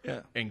floor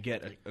and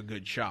get a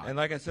good shot. And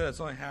like I said, it's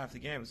only half the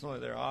game. It's only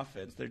their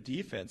offense. Their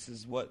defense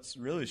is what's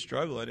really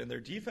struggling, and their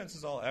defense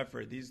is all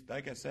effort.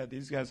 Like I said,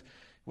 these guys,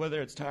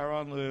 whether it's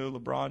Tyronn Lue,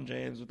 LeBron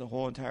James, with the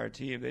whole entire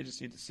team, they just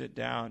need to sit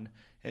down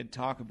and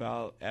talk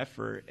about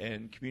effort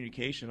and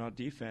communication on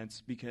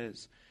defense,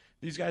 because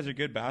these guys are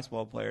good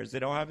basketball players. They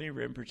don't have any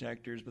rim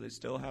protectors, but they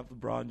still have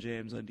LeBron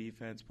James on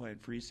defense playing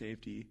free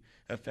safety,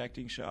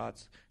 affecting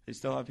shots. They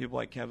still have people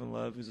like Kevin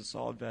Love, who's a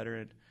solid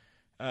veteran.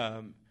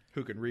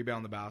 Who can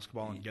rebound the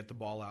basketball and get the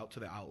ball out to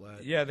the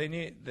outlet. Yeah,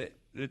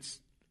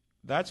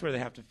 that's where they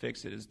have to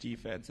fix it, is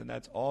defense, and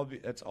that's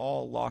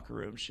all locker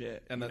room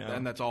shit. And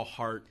that's all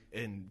heart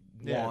and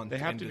want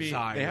and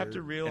desire. They have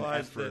to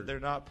realize that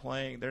they're not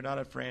playing. They're not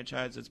a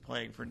franchise that's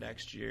playing for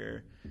next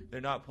year.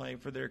 They're not playing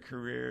for their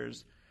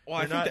careers. Well,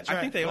 I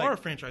think they are a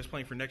franchise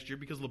playing for next year,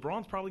 because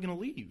LeBron's probably going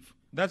to leave.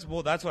 That's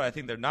what I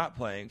think. They're not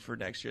playing for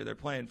next year. They're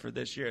playing for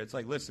this year. It's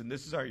like, listen,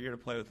 this is our year to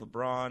play with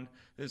LeBron.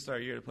 This is our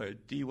year to play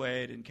with D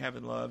Wade and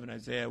Kevin Love and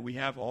Isaiah. We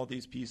have all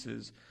these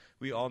pieces.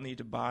 We all need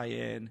to buy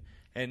in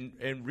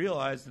and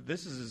realize that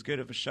this is as good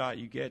of a shot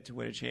you get to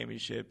win a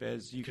championship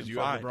as you can find. Because you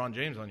have LeBron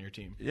James on your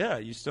team. Yeah,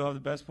 you still have the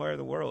best player in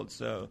the world.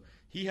 So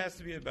he has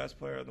to be the best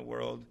player in the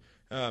world.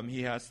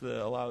 He has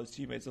to allow his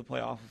teammates to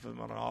play off of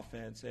him on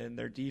offense, and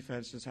their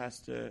defense just has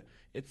to.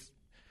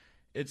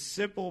 It's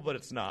simple, but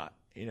it's not.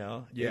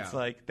 Yeah. It's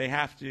like they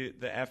have to.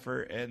 The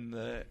effort and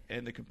the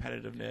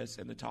competitiveness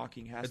and the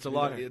talking has. It's a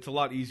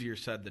lot easier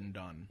said than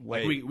done.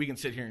 Wait. Like we can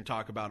sit here and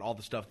talk about all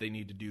the stuff they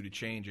need to do to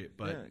change it,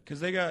 but because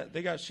they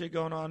got shit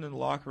going on in the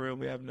locker room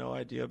we have no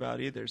idea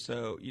about either.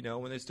 So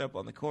when they step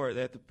on the court,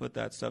 they have to put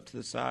that stuff to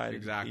the side.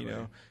 Exactly.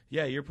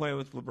 Yeah, you're playing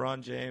with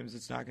LeBron James.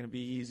 It's not going to be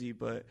easy,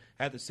 but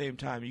at the same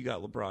time, you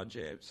got LeBron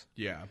James.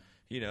 Yeah.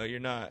 You're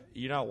not.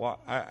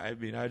 I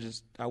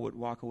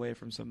wouldn't walk away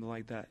from something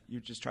like that. You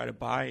just try to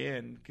buy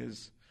in,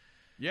 because,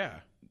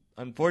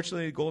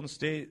 unfortunately, Golden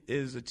State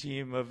is a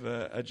team of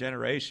a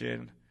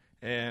generation,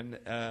 and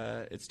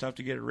it's tough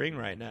to get a ring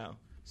right now.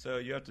 So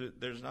you have to.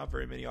 There's not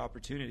very many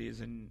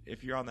opportunities, and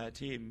if you're on that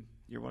team,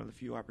 you're one of the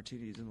few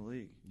opportunities in the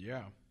league.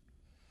 Yeah.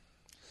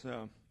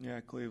 So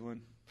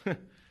Cleveland,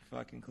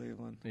 fucking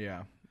Cleveland.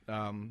 Yeah.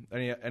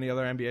 Any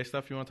other NBA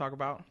stuff you want to talk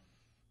about?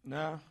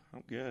 No,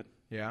 I'm good.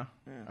 Yeah?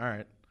 All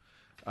right.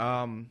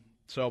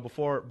 So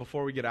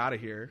before we get out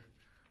of here,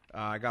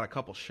 I got a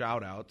couple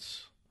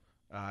shout-outs.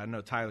 I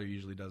know Tyler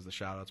usually does the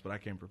shout-outs, but I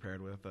came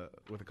prepared with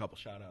a couple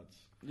shout-outs.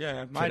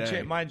 Yeah,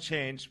 mine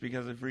changed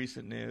because of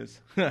recent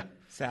news.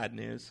 Sad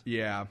news.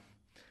 Yeah.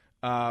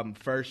 My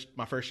first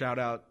shout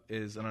out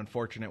is an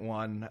unfortunate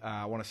one.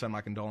 I want to send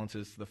my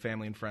condolences to the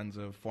family and friends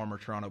of former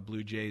Toronto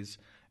Blue Jays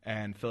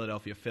and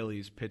Philadelphia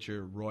Phillies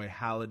pitcher Roy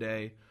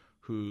Halladay,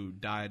 who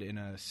died in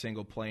a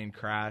single plane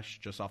crash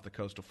just off the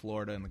coast of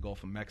Florida in the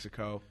Gulf of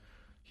Mexico.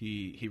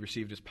 He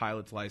received his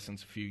pilot's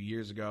license a few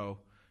years ago.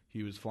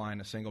 He was flying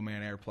a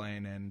single-man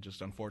airplane and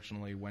just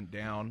unfortunately went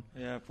down.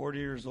 Yeah, 40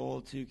 years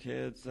old, 2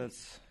 kids.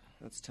 That's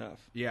tough.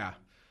 Yeah.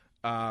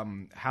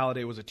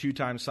 Halladay was a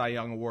 2-time Cy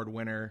Young Award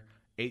winner,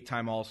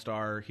 8-time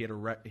All-Star. He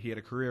had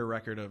a career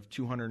record of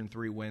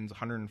 203 wins,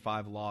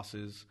 105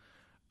 losses,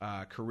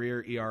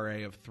 career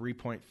ERA of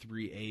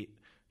 3.38.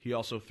 He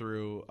also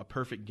threw a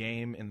perfect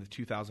game in the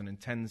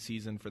 2010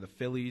 season for the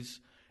Phillies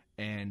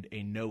and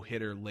a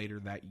no-hitter later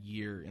that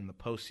year in the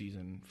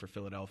postseason for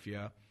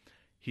Philadelphia.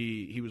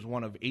 He was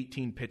one of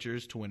 18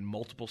 pitchers to win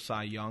multiple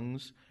Cy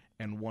Youngs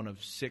and one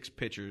of 6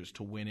 pitchers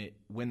to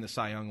win the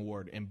Cy Young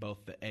Award in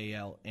both the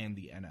AL and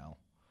the NL.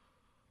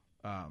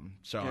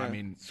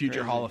 Future crazy.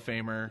 Hall of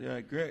Famer.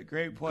 Yeah,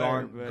 great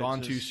player.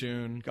 Gone too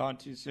soon. Gone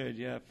too soon,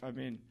 yeah. I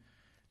mean,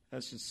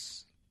 that's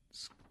just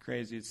it's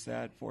crazy. It's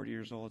sad, 40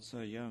 years old,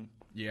 so young.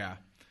 Yeah.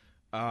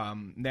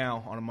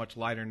 Now, on a much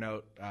lighter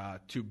note,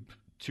 two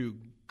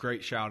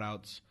great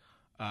shout-outs.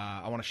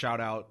 I want to shout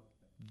out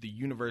the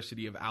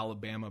University of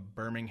Alabama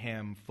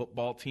Birmingham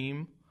football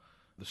team.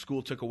 The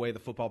school took away the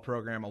football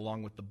program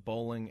along with the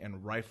bowling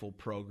and rifle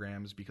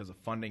programs because of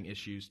funding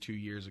issues 2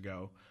 years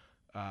ago.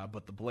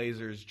 But the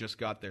Blazers just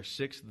got their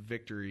 6th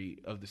victory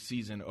of the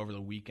season over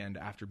the weekend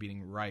after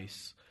beating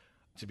Rice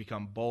to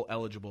become bowl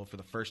eligible for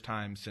the first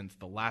time since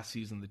the last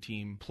season the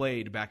team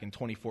played back in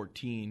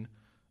 2014.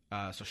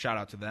 So shout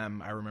out to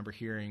them. I remember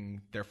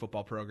hearing their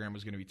football program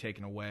was going to be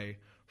taken away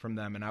from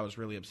them, and I was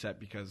really upset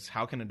because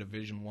how can a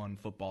Division I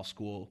football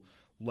school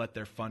let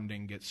their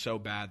funding get so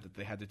bad that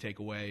they had to take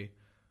away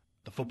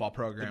the football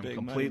program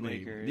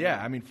completely?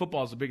 Yeah, I mean,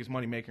 football is the biggest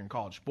moneymaker in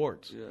college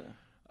sports.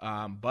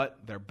 Yeah. But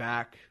they're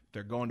back.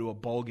 They're going to a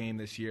bowl game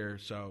this year.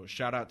 So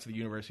shout out to the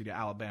University of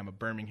Alabama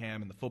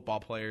Birmingham and the football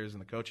players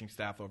and the coaching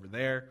staff over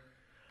there.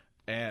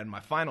 And my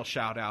final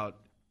shout out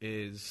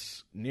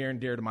is near and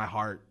dear to my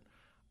heart.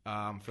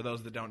 For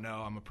those that don't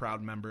know, I'm a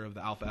proud member of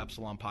the Alpha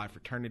Epsilon Pi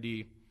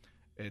fraternity.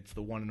 It's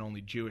the one and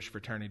only Jewish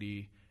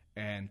fraternity.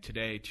 And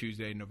today,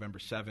 Tuesday, November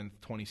 7th,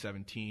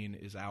 2017,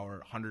 is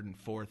our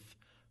 104th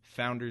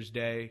Founders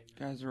Day.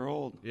 Guys are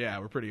old. Yeah,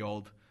 we're pretty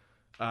old.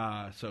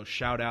 So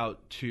shout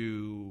out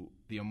to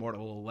the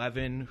Immortal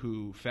 11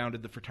 who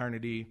founded the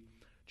fraternity,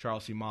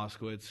 Charles C.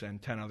 Moskowitz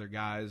and 10 other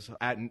guys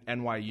at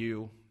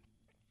NYU.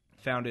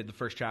 Founded the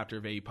first chapter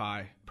of AE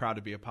Pi. Proud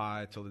to be a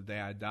Pi till the day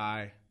I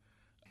die.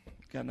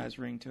 Got a nice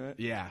ring to it.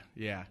 Yeah.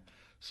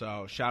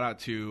 So shout out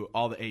to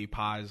all the AE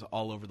Pies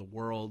all over the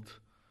world.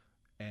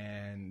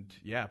 And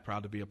yeah,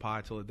 proud to be a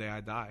Pi till the day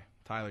I die.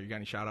 Tyler, you got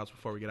any shout outs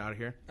before we get out of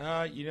here?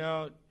 I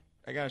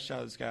got to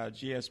shout this guy out,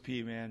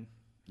 GSP, man.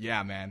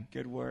 Yeah, man.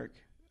 Good work.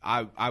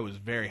 I was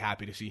very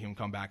happy to see him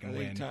come back and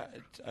win.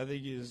 I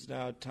think he's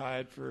now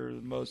tied for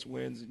the most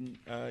wins in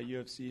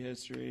UFC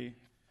history.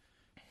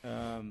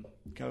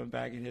 Coming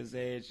back at his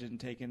age and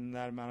taking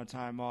that amount of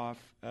time off,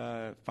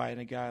 fighting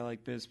a guy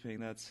like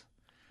Bisping, it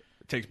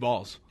takes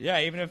balls. Yeah,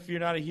 even if you're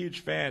not a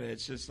huge fan,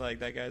 it's just like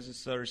that guy's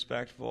just so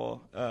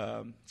respectful.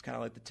 It's kind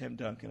of like the Tim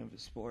Duncan of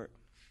his sport.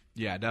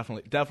 Yeah,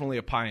 definitely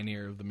a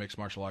pioneer of the mixed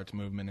martial arts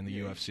movement in the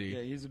UFC.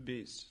 Yeah, he's a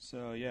beast.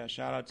 So yeah,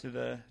 shout out to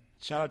the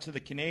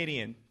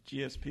Canadian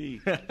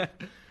GSP.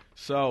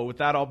 So with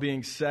that all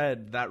being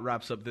said, that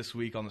wraps up this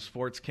week on the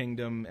Sports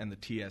Kingdom and the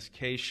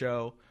TSK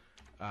Show.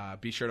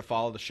 Be sure to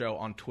follow the show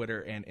on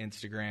Twitter and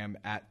Instagram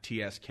at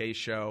TSK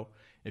Show.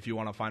 If you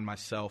want to find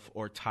myself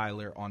or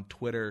Tyler on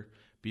Twitter,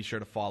 be sure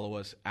to follow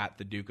us at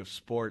the Duke of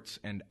Sports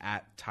and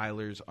at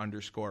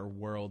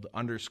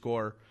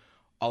Tyler's_world_.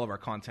 All of our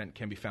content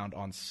can be found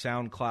on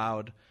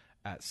SoundCloud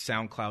at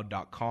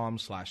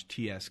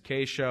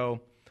soundcloud.com/TSK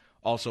Show.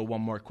 Also,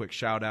 one more quick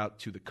shout out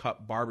to the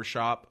Cup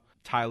Barbershop.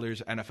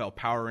 Tyler's NFL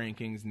Power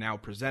Rankings now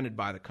presented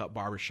by the Cup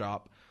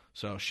Barbershop.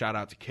 So shout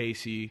out to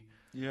Casey.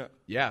 Yeah.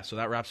 Yeah, so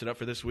that wraps it up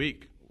for this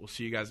week. We'll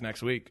see you guys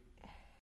next week.